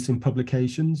increase in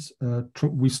publications.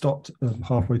 We stopped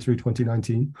halfway through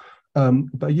 2019,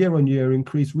 but a year-on-year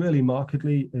increase really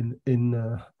markedly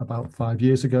in about 5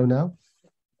 years ago now.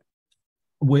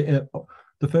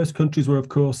 The first countries were, of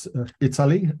course,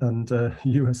 Italy and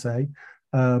USA.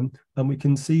 And we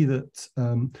can see that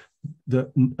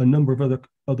a number of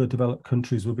other developed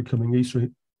countries were becoming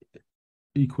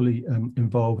equally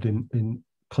involved in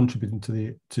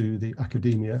contributing to the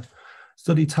academia.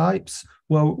 Study types,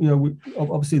 well,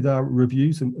 obviously there are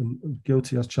reviews, and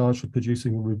Guilty as charged for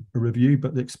producing a review,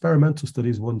 but the experimental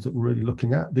studies, ones that we're really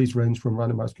looking at, these range from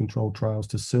randomized controlled trials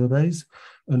to surveys,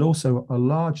 and also a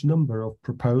large number of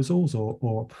proposals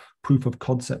or proof of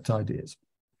concept ideas.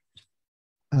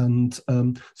 And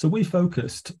so we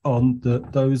focused on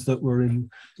those that were in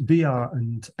VR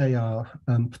and AR,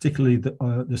 particularly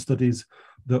the studies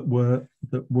that were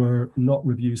not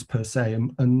reviews per se.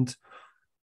 And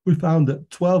we found that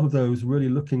 12 of those really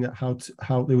looking at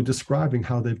how they were describing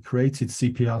how they've created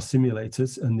CPR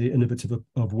simulators and the innovative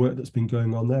of work that's been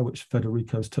going on there, which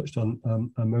Federico's touched on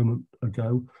a moment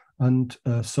ago, and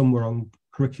some were on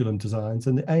curriculum designs.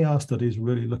 And the AR study is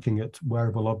really looking at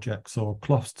wearable objects or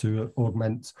cloths to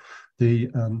augment the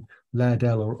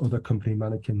Lairdell or other company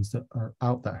mannequins that are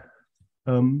out there.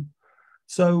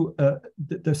 So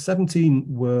the 17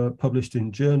 were published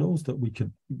in journals that we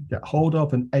could get hold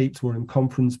of, and 8 were in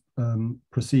conference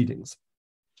proceedings.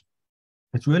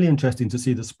 It's really interesting to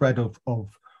see the spread of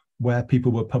where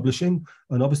people were publishing.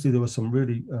 And obviously there were some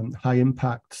really high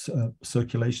impact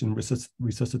circulation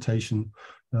resuscitation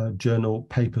journal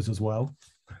papers as well.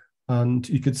 And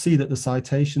you could see that the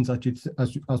citations,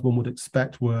 as one would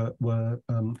expect, were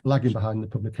lagging behind the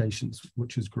publications,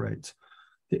 which is great.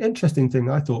 The interesting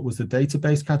thing I thought was the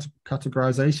database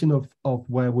categorization of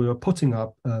where we were putting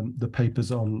up the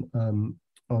papers on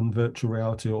virtual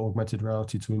reality or augmented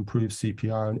reality to improve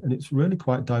CPR. And it's really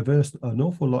quite diverse, an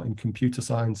awful lot in computer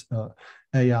science,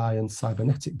 AI and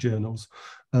cybernetic journals,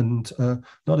 and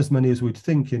not as many as we'd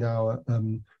think in our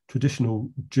traditional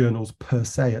journals per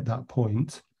se at that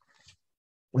point.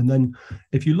 And then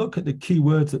if you look at the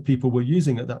keywords that people were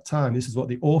using at that time, this is what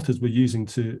the authors were using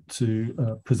to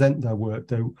present their work.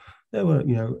 They were,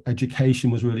 you know,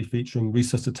 education was really featuring,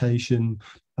 resuscitation,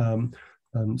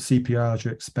 CPR as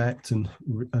you expect, and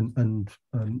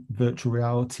virtual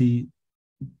reality.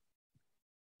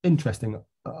 Interesting,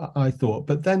 I thought.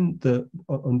 But then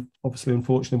obviously,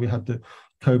 unfortunately, we had the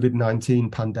COVID-19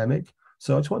 pandemic.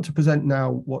 So I just want to present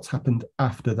now what's happened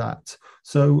after that.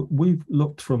 So we've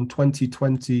looked from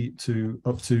 2020 to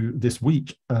up to this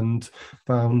week and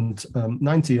found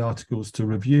 90 articles to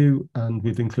review, and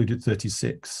we've included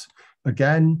 36.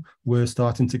 Again, we're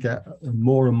starting to get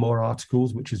more and more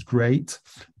articles, which is great.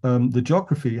 The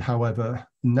geography, however,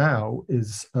 now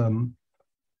is on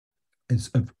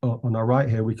our right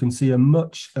here. We can see a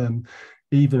much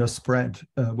evener spread,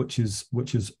 which is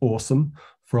awesome,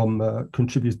 from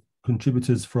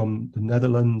contributors from the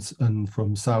Netherlands and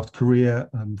from South Korea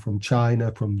and from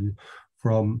China, from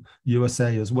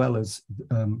USA, as well as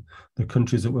the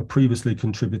countries that were previously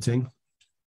contributing.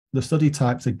 The study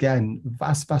types, again,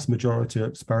 vast majority are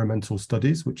experimental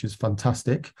studies, which is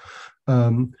fantastic.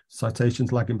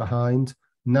 Citations lagging behind.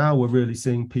 Now we're really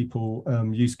seeing people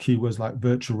use keywords like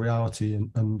virtual reality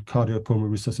and cardiopulmonary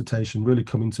resuscitation really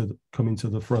coming to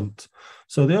the front.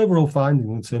 So the overall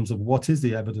finding in terms of what is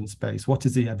the evidence base, what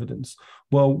is the evidence?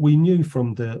 Well, we knew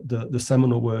from the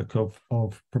seminal work of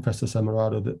Professor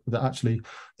Semerado that actually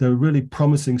there are really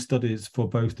promising studies for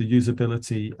both the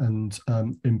usability and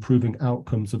improving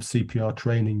outcomes of CPR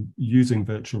training using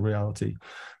virtual reality.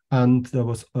 And there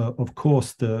was, of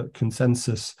course, the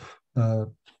consensus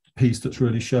piece that's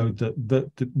really showed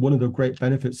that one of the great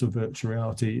benefits of virtual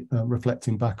reality,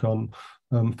 reflecting back on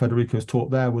Federico's talk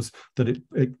there, was that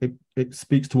it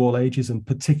speaks to all ages, and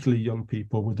particularly young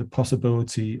people, with the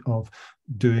possibility of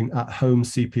doing at-home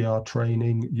CPR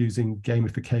training using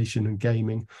gamification and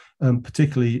gaming,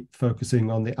 particularly focusing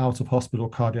on the out-of-hospital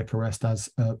cardiac arrest, as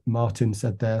Martin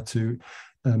said there,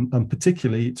 and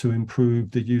particularly to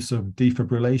improve the use of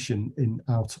defibrillation in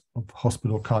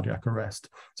out-of-hospital cardiac arrest.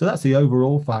 So that's the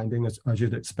overall finding, as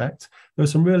you'd expect.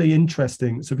 There's some really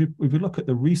interesting, so if you look at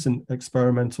the recent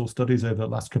experimental studies over the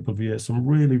last couple of years, some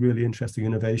really interesting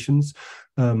innovations.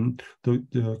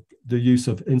 The use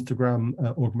of Instagram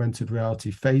augmented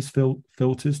reality face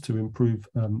filters to improve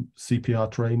CPR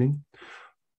training.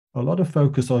 A lot of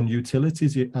focus on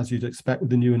utilities, as you'd expect with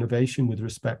the new innovation with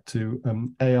respect to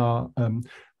AR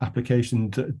application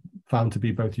found to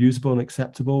be both usable and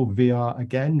acceptable. VR,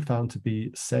 again, found to be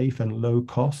safe and low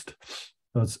cost.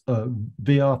 As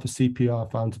VR for CPR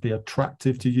found to be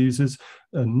attractive to users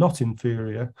and not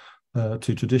inferior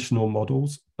to traditional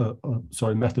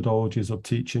methodologies of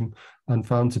teaching, and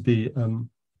found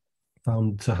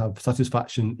to have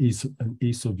satisfaction,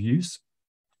 ease of use.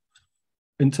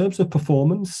 In terms of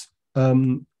performance, a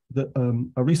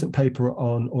recent paper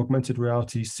on augmented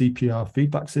reality CPR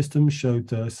feedback systems showed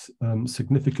this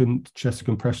significant chest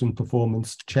compression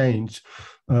performance change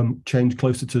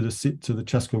closer to the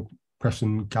chest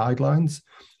compression guidelines.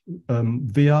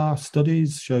 VR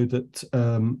studies showed that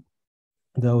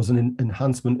there was an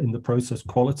enhancement in the process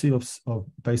quality of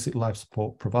basic life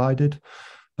support provided.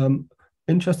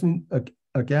 Interesting,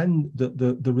 again, that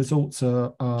the results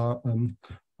are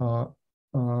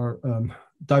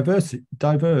diverse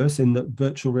in that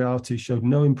virtual reality showed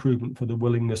no improvement for the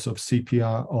willingness of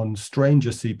CPR on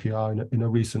stranger CPR in a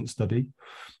recent study.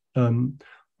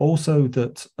 Also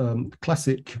that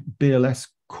classic BLS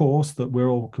course that we're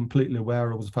all completely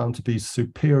aware of was found to be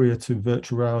superior to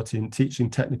virtual reality in teaching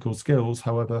technical skills.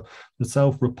 However, the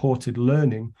self-reported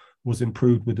learning was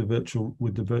improved with the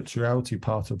virtuality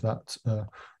part of that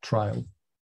trial.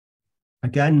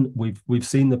 Again, we've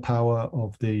seen the power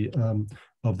of the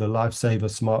Lifesaver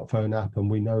smartphone app, and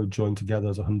we know joined together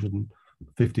as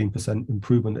 115%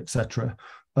 improvement, etc.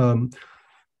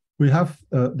 We have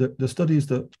the studies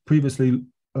that previously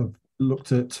have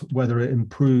looked at whether it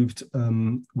improved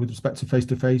with respect to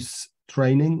face-to-face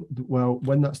training. Well,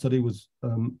 when that study was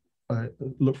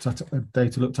looked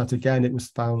at again, it was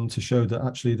found to show that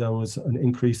actually there was an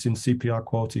increase in CPR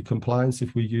quality compliance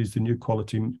if we use the new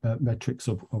quality metrics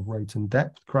of rate and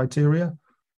depth criteria.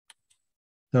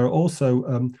 There are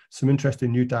also some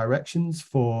interesting new directions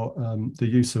for the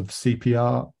use of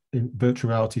CPR, in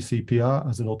virtual reality CPR,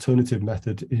 as an alternative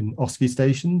method in OSCE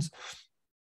stations.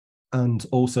 And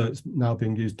also it's now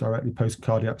being used directly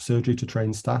post-cardiac surgery to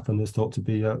train staff, and there's thought to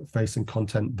be a face and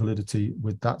content validity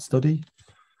with that study.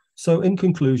 So in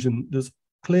conclusion, there's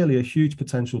clearly a huge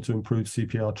potential to improve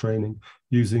CPR training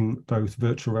using both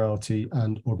virtual reality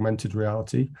and augmented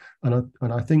reality. And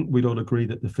I think we'd all agree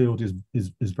that the field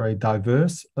is very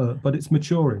diverse, but it's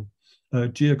maturing.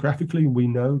 Geographically, we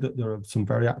know that there are some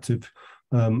very active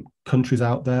countries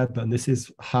out there, but this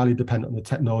is highly dependent on the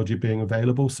technology being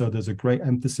available. So there's a great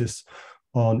emphasis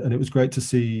on, and it was great to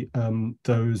see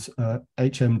those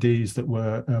HMDs that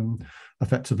were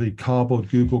effectively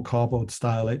Google Cardboard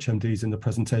style HMDs in the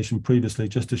presentation previously,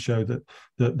 just to show that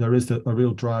there is a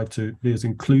real drive to be as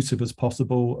inclusive as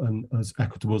possible and as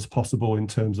equitable as possible in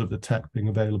terms of the tech being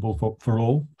available for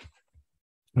all.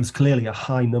 There's clearly a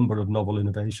high number of novel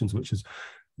innovations, which is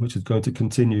going to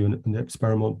continue, and the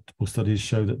experimental studies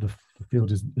show that the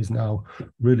field is now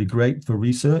really great for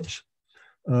research.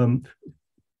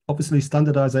 Obviously,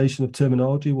 standardization of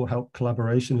terminology will help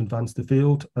collaboration advance the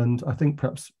field, and I think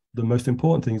perhaps the most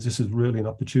important thing is this is really an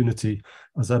opportunity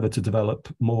as ever to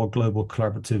develop more global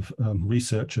collaborative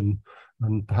research and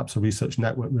perhaps a research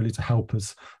network really to help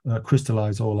us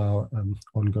crystallize all our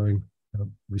ongoing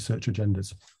research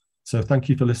agendas. So thank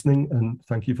you for listening, and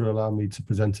thank you for allowing me to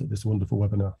present at this wonderful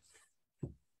webinar.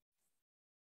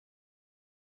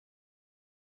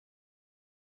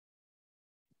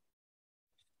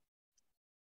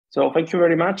 So thank you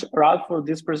very much, Ralph, for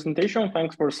this presentation.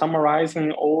 Thanks for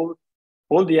summarizing all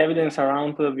the evidence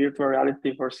around virtual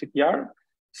reality for CPR.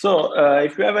 So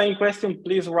if you have any question,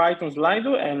 please write on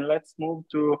Slido, and let's move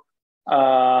to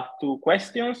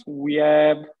questions. We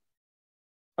have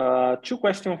two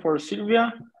questions for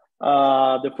Sylvia.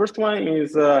 The first one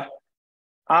is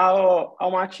how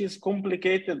much is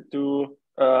complicated to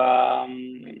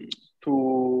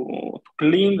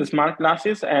clean the smart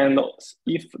glasses, and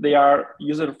if they are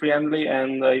user friendly,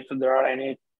 and if there are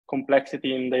any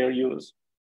complexity in their use.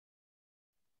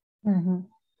 Mm-hmm.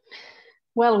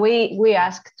 Well, we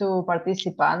asked to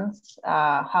participants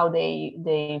how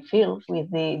they feel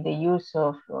with the use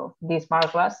of these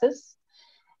smart glasses,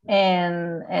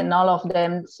 and all of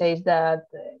them says that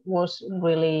it was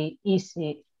really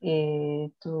easy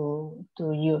to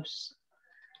use.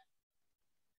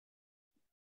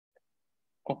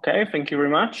 Okay, thank you very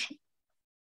much.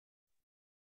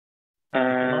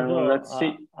 Let's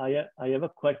see. I have a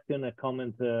question, a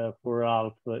comment for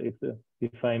Ralph,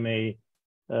 if I may.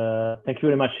 Thank you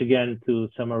very much again to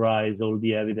summarize all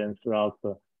the evidence, Ralph.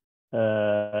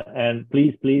 And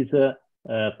please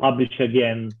publish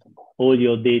again all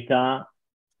your data.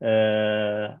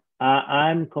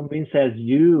 I'm convinced as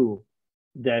you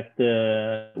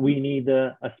that we need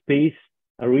a space,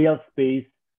 a real space,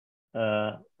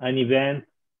 an event.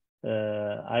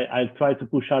 I'll try to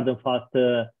push hard and fast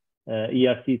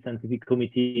ERC scientific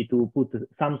committee to put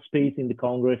some space in the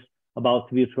Congress about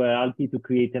virtual reality to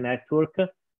create a network.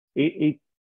 It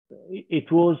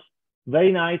was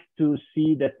very nice to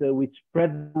see that we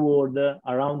spread the word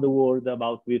around the world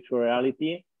about virtual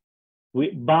reality.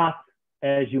 But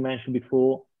as you mentioned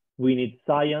before, we need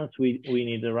science, we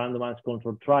need a randomized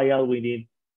controlled trial, we need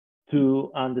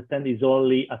to understand it's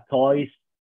only a toy,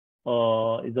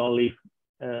 or it's only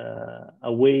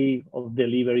a way of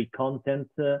delivery content.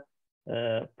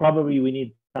 Probably we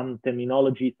need some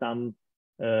terminology,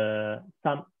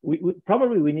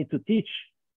 probably we need to teach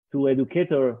to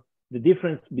educators the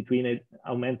difference between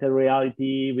augmented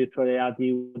reality, virtual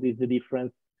reality, what is the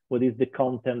difference, what is the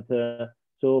content.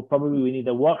 So probably we need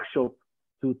a workshop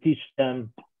to teach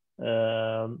them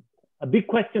a big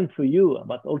question for you,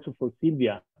 but also for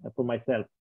Silvia and for myself.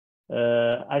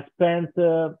 I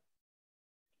started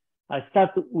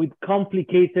with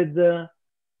complicated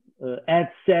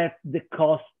headset that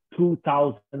cost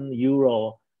 2,000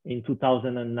 euro in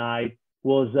 2009,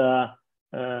 was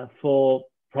for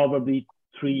probably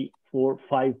 3, 4,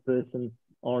 5 persons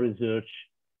on research.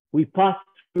 We passed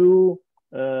through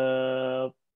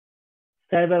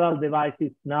several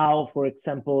devices now. For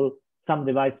example, some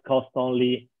device cost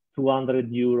only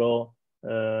 200 euro.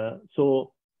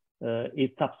 So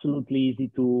it's absolutely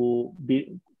easy to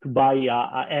buy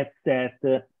a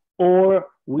headset, or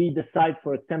we decide,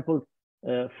 for example,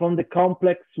 from the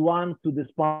complex one to the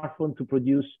smartphone to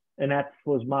produce an app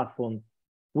for smartphone.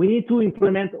 We need to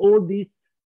implement all these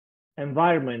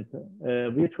environment,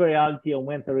 virtual reality,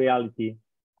 augmented reality.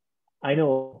 I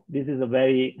know this is a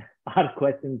very hard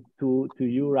question to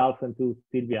you, Ralph, and to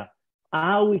Silvia.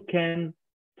 How we can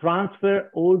transfer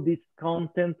all this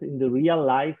content in the real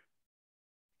life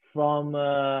from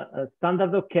a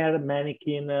standard of care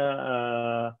mannequin,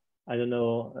 I don't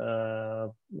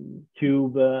know,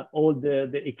 tube, all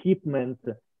the equipment,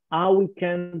 how we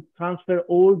can transfer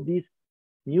all this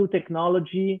new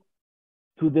technology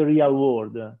to the real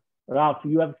world. Ralph,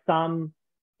 you have some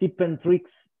tips and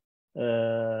tricks,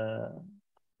 and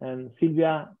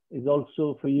Silvia is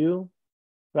also for you.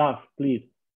 Ralph, please.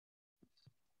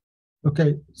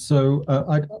 Okay, so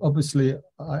I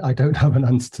don't have an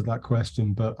answer to that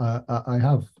question, but I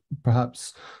have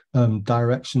perhaps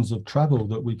directions of travel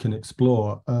that we can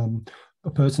explore.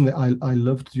 Personally, I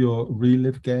loved your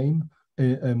Relive game.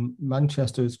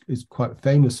 Manchester is quite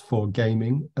famous for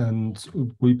gaming, and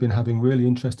we've been having really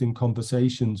interesting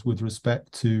conversations with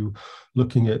respect to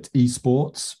looking at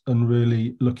esports and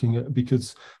really looking at,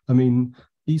 because I mean,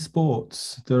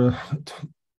 esports, there are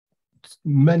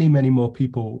many more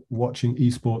people watching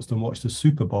esports than watch the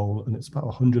Super Bowl, and it's about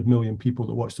 100 million people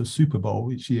that watch the Super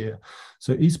Bowl each year.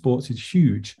 So esports is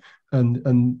huge,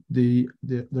 and the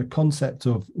concept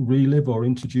of Relive or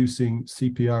introducing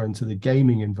CPR into the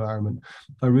gaming environment,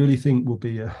 I really think will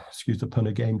be a, excuse the pun,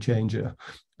 a game changer.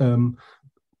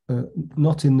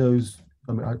 Not in those,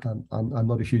 I mean, I'm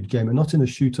not a huge gamer, not in a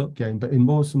shoot-up game, but in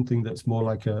more something that's more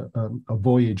like a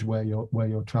voyage where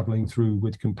you're traveling through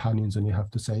with companions and you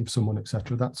have to save someone,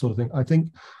 etc. That sort of thing. I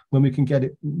think when we can get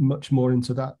it much more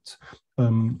into that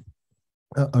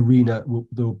arena,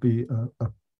 there'll be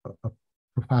a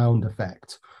profound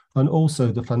effect. And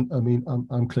also the fun. I mean,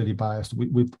 I'm clearly biased.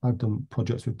 I've done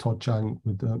projects with Todd Chang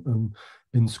with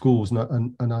in schools,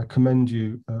 and I commend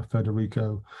you,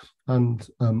 Federico, and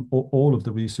all of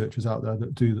the researchers out there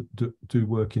that do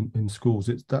work in schools.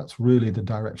 That's really the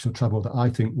direction of travel that I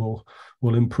think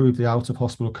will improve the out of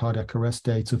hospital cardiac arrest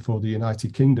data for the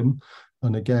United Kingdom.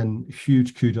 And again,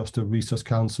 huge kudos to Resus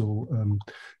Council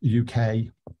UK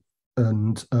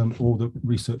and all the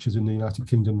researchers in the United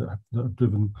Kingdom that have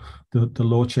driven the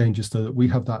law changes so that we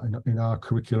have that in our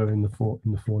curricula in the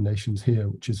four nations here,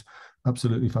 which is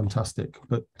absolutely fantastic.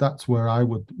 But that's where I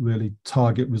would really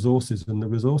target resources, and the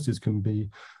resources can be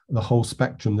the whole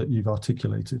spectrum that you've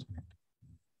articulated.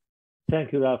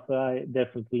 Thank you, Ralph. I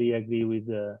definitely agree with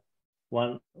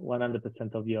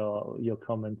 100% of your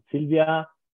comments. Silvia,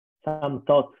 some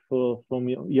thoughts from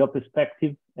your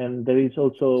perspective, and there is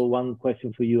also one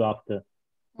question for you after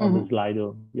on the slide.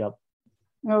 Yep.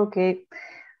 Okay.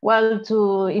 Well,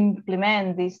 to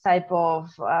implement this type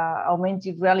of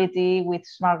augmented reality with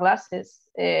smart glasses,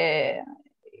 it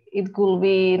could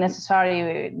be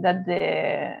necessary that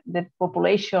the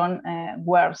population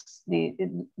wears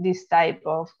this type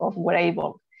of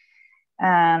wearable.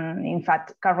 And in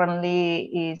fact,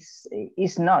 currently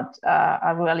is not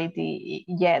a reality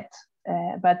yet.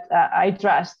 But I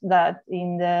trust that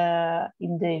in the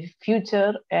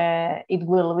future it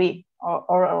will be,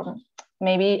 or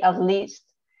maybe at least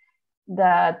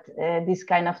that this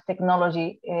kind of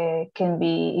technology can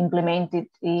be implemented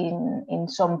in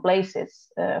some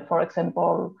places. For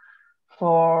example,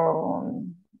 for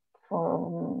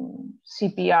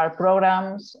CPR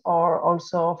programs, or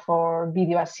also for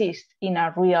video assist in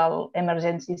a real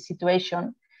emergency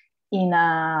situation in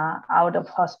a out of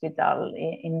hospital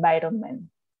environment.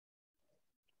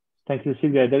 Thank you,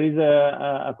 Silvia. There is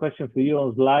a question for you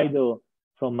on Slido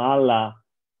from Allah.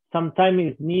 Some time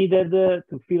is needed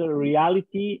to feel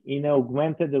reality in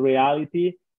augmented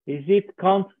reality. Is it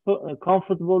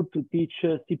comfortable to teach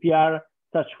CPR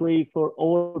such way for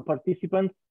all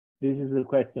participants? This is the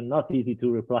question. Not easy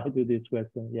to reply to this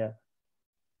question. Yeah.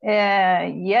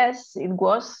 Yes, it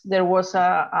was. There was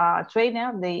a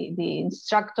trainer, the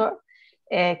instructor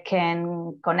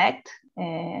can connect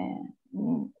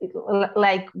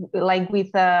like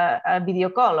with a video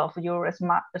call of your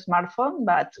smartphone,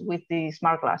 but with the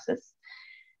smart glasses.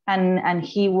 And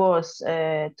he was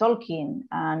talking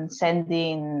and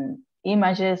sending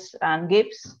images and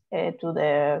GIFs to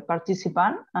the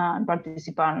participant, and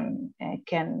participant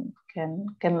can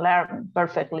learn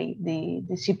perfectly the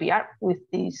CPR with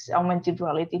this augmented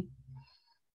reality.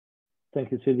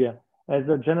 Thank you, Silvia. As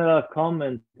a general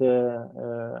comment,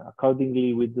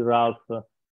 accordingly with Ralph,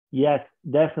 yes,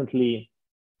 definitely.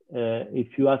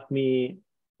 If you ask me,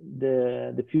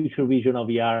 the future vision of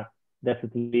VR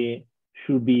definitely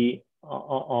should be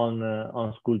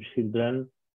on school children,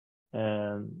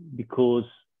 because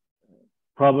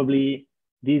probably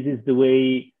this is the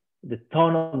way, the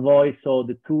tone of voice or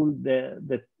the tool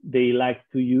that they like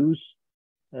to use.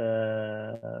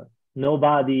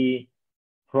 Nobody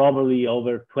probably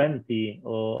over 20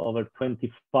 or over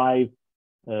 25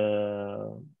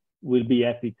 will be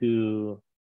happy to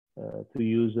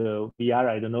use VR.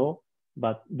 I don't know,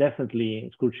 but definitely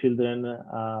school children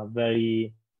are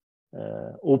very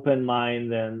open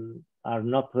mind and are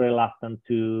not reluctant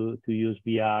to use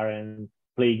VR and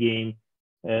play game.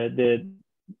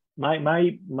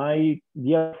 My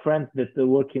dear friends that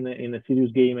work in a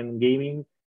serious game and gaming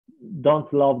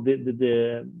don't love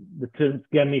the term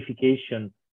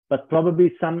gamification, but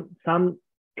probably some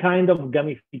kind of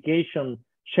gamification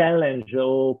challenge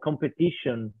or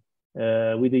competition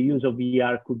with the use of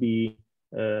VR could be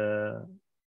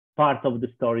part of the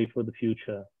story for the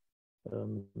future.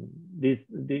 This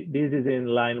is in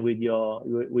line with your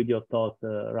thought,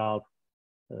 Ralph.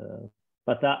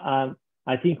 But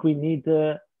I think we need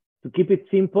to keep it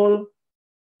simple.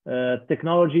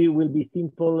 Technology will be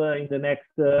simple in the next,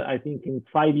 I think, in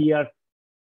 5 years.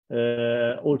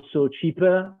 Also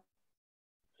cheaper.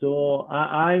 So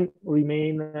I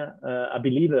remain a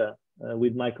believer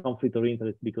with my conflict of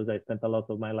interest, because I spent a lot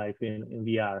of my life in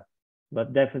VR.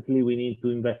 But definitely we need to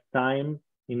invest time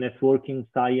in networking,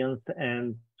 science,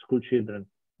 and school children,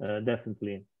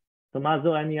 definitely.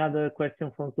 Tommaso, any other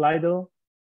question from Slido?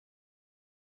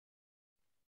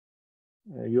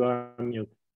 You are on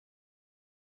mute.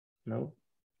 No?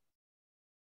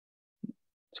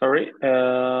 Sorry.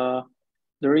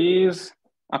 There is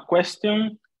a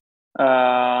question,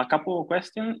 a couple of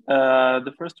questions.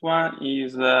 The first one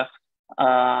is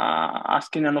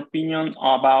asking an opinion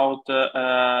about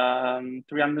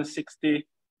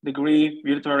 360-degree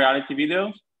virtual reality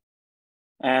video,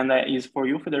 and is for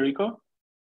you, Federico.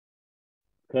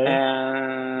 Okay.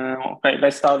 Okay,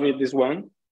 let's start with this one.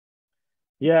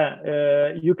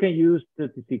 Yeah, you can use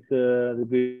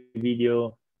 36-degree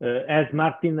video. As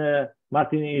Martin is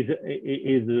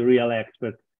a real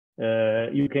expert.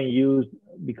 You can use,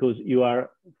 because you are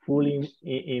fully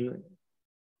in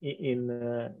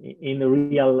a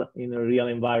real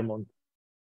environment.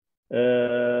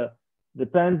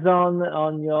 Depends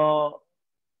on your.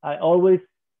 I always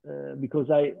because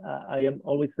I am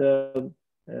always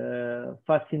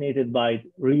fascinated by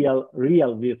real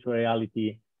virtual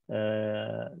reality.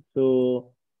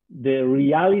 So the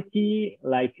reality,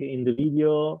 like in the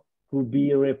video, could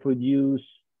be reproduced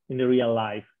in the real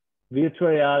life. Virtual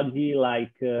reality,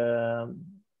 like the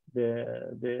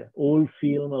old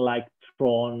film, like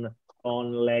Tron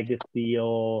Legacy,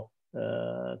 or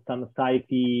some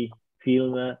sci-fi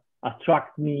film,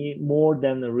 attract me more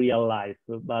than real life.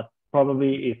 But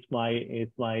probably it's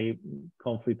my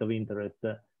conflict of interest.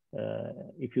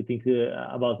 If you think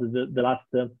about the last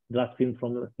film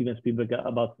from Steven Spielberg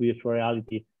about virtual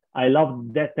reality, I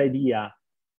love that idea,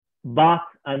 but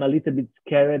I'm a little bit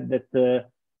scared that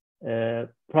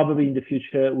probably in the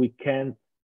future we can't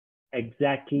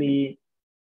exactly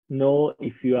know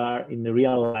if you are in the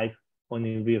real life or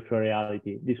in virtual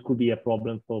reality. This could be a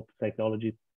problem for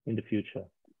psychologists in the future.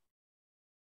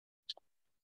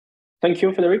 Thank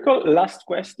you, Federico. Last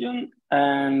question,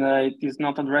 and it is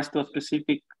not addressed to a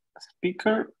specific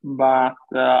speaker, but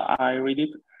I read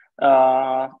it.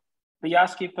 They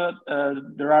ask if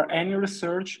there are any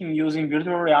research in using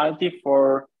virtual reality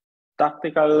for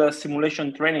tactical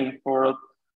simulation training, for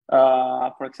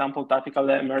example, tactical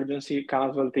emergency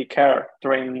casualty care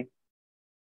training.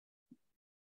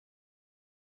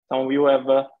 Some of you have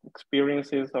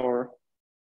experiences or?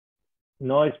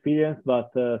 No experience,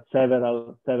 but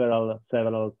several.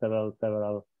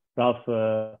 Ralph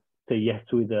say yes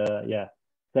with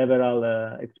several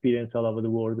experience all over the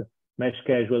world. Match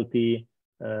casualty.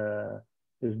 It's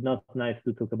not nice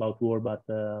to talk about war, but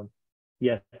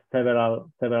yes,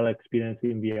 several experience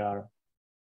in VR.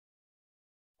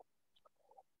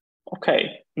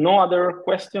 Okay, no other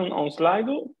question on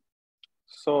Slido.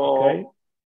 So okay.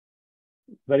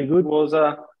 Very good. It was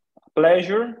a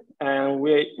pleasure, and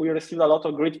we received a lot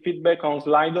of great feedback on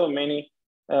Slido.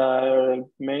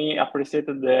 Many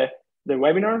appreciated the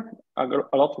webinar, a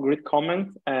lot of great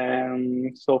comments,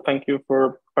 and so thank you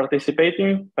for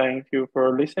participating. Thank you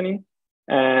for listening.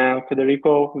 And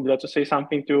Federico, would you like to say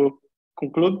something to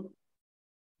conclude?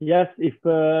 Yes, if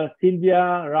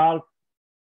Silvia, Ralph,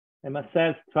 and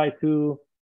myself try to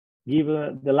give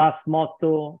the last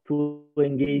motto to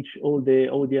engage all the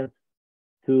audience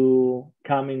to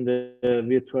come in the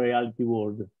virtual reality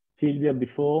world. Silvia,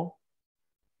 before?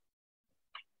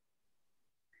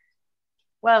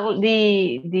 Well,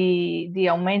 the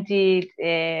augmented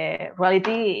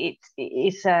reality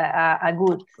is a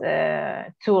good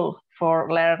tool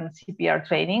for learn CPR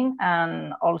training,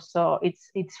 and also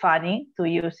it's funny to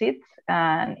use it,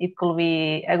 and it could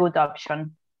be a good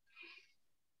option.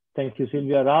 Thank you,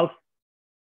 Silvia. Ralph?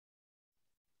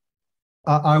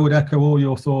 I would echo all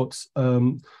your thoughts.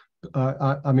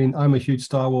 I mean, I'm a huge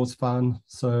Star Wars fan,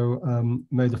 so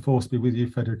may the force be with you,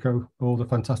 Federico, all the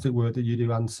fantastic work that you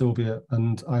do, and Sylvia,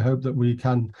 and I hope that we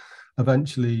can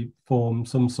eventually form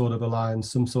some sort of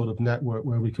alliance, some sort of network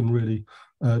where we can really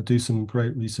do some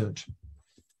great research.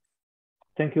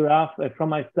 Thank you, Ralph. From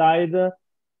my side,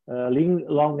 live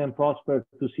long and prosper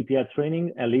to CPR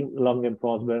training, and live long and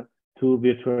prosper to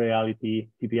virtual reality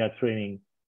CPR training.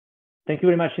 Thank you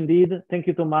very much indeed. Thank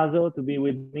you, Tommaso, to be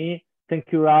with me.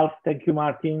 Thank you, Ralph. Thank you,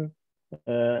 Martin.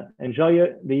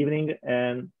 Enjoy the evening,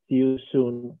 and see you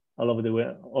soon all over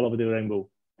the rainbow.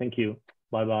 Thank you.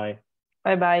 Bye-bye.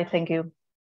 Bye-bye. Thank you.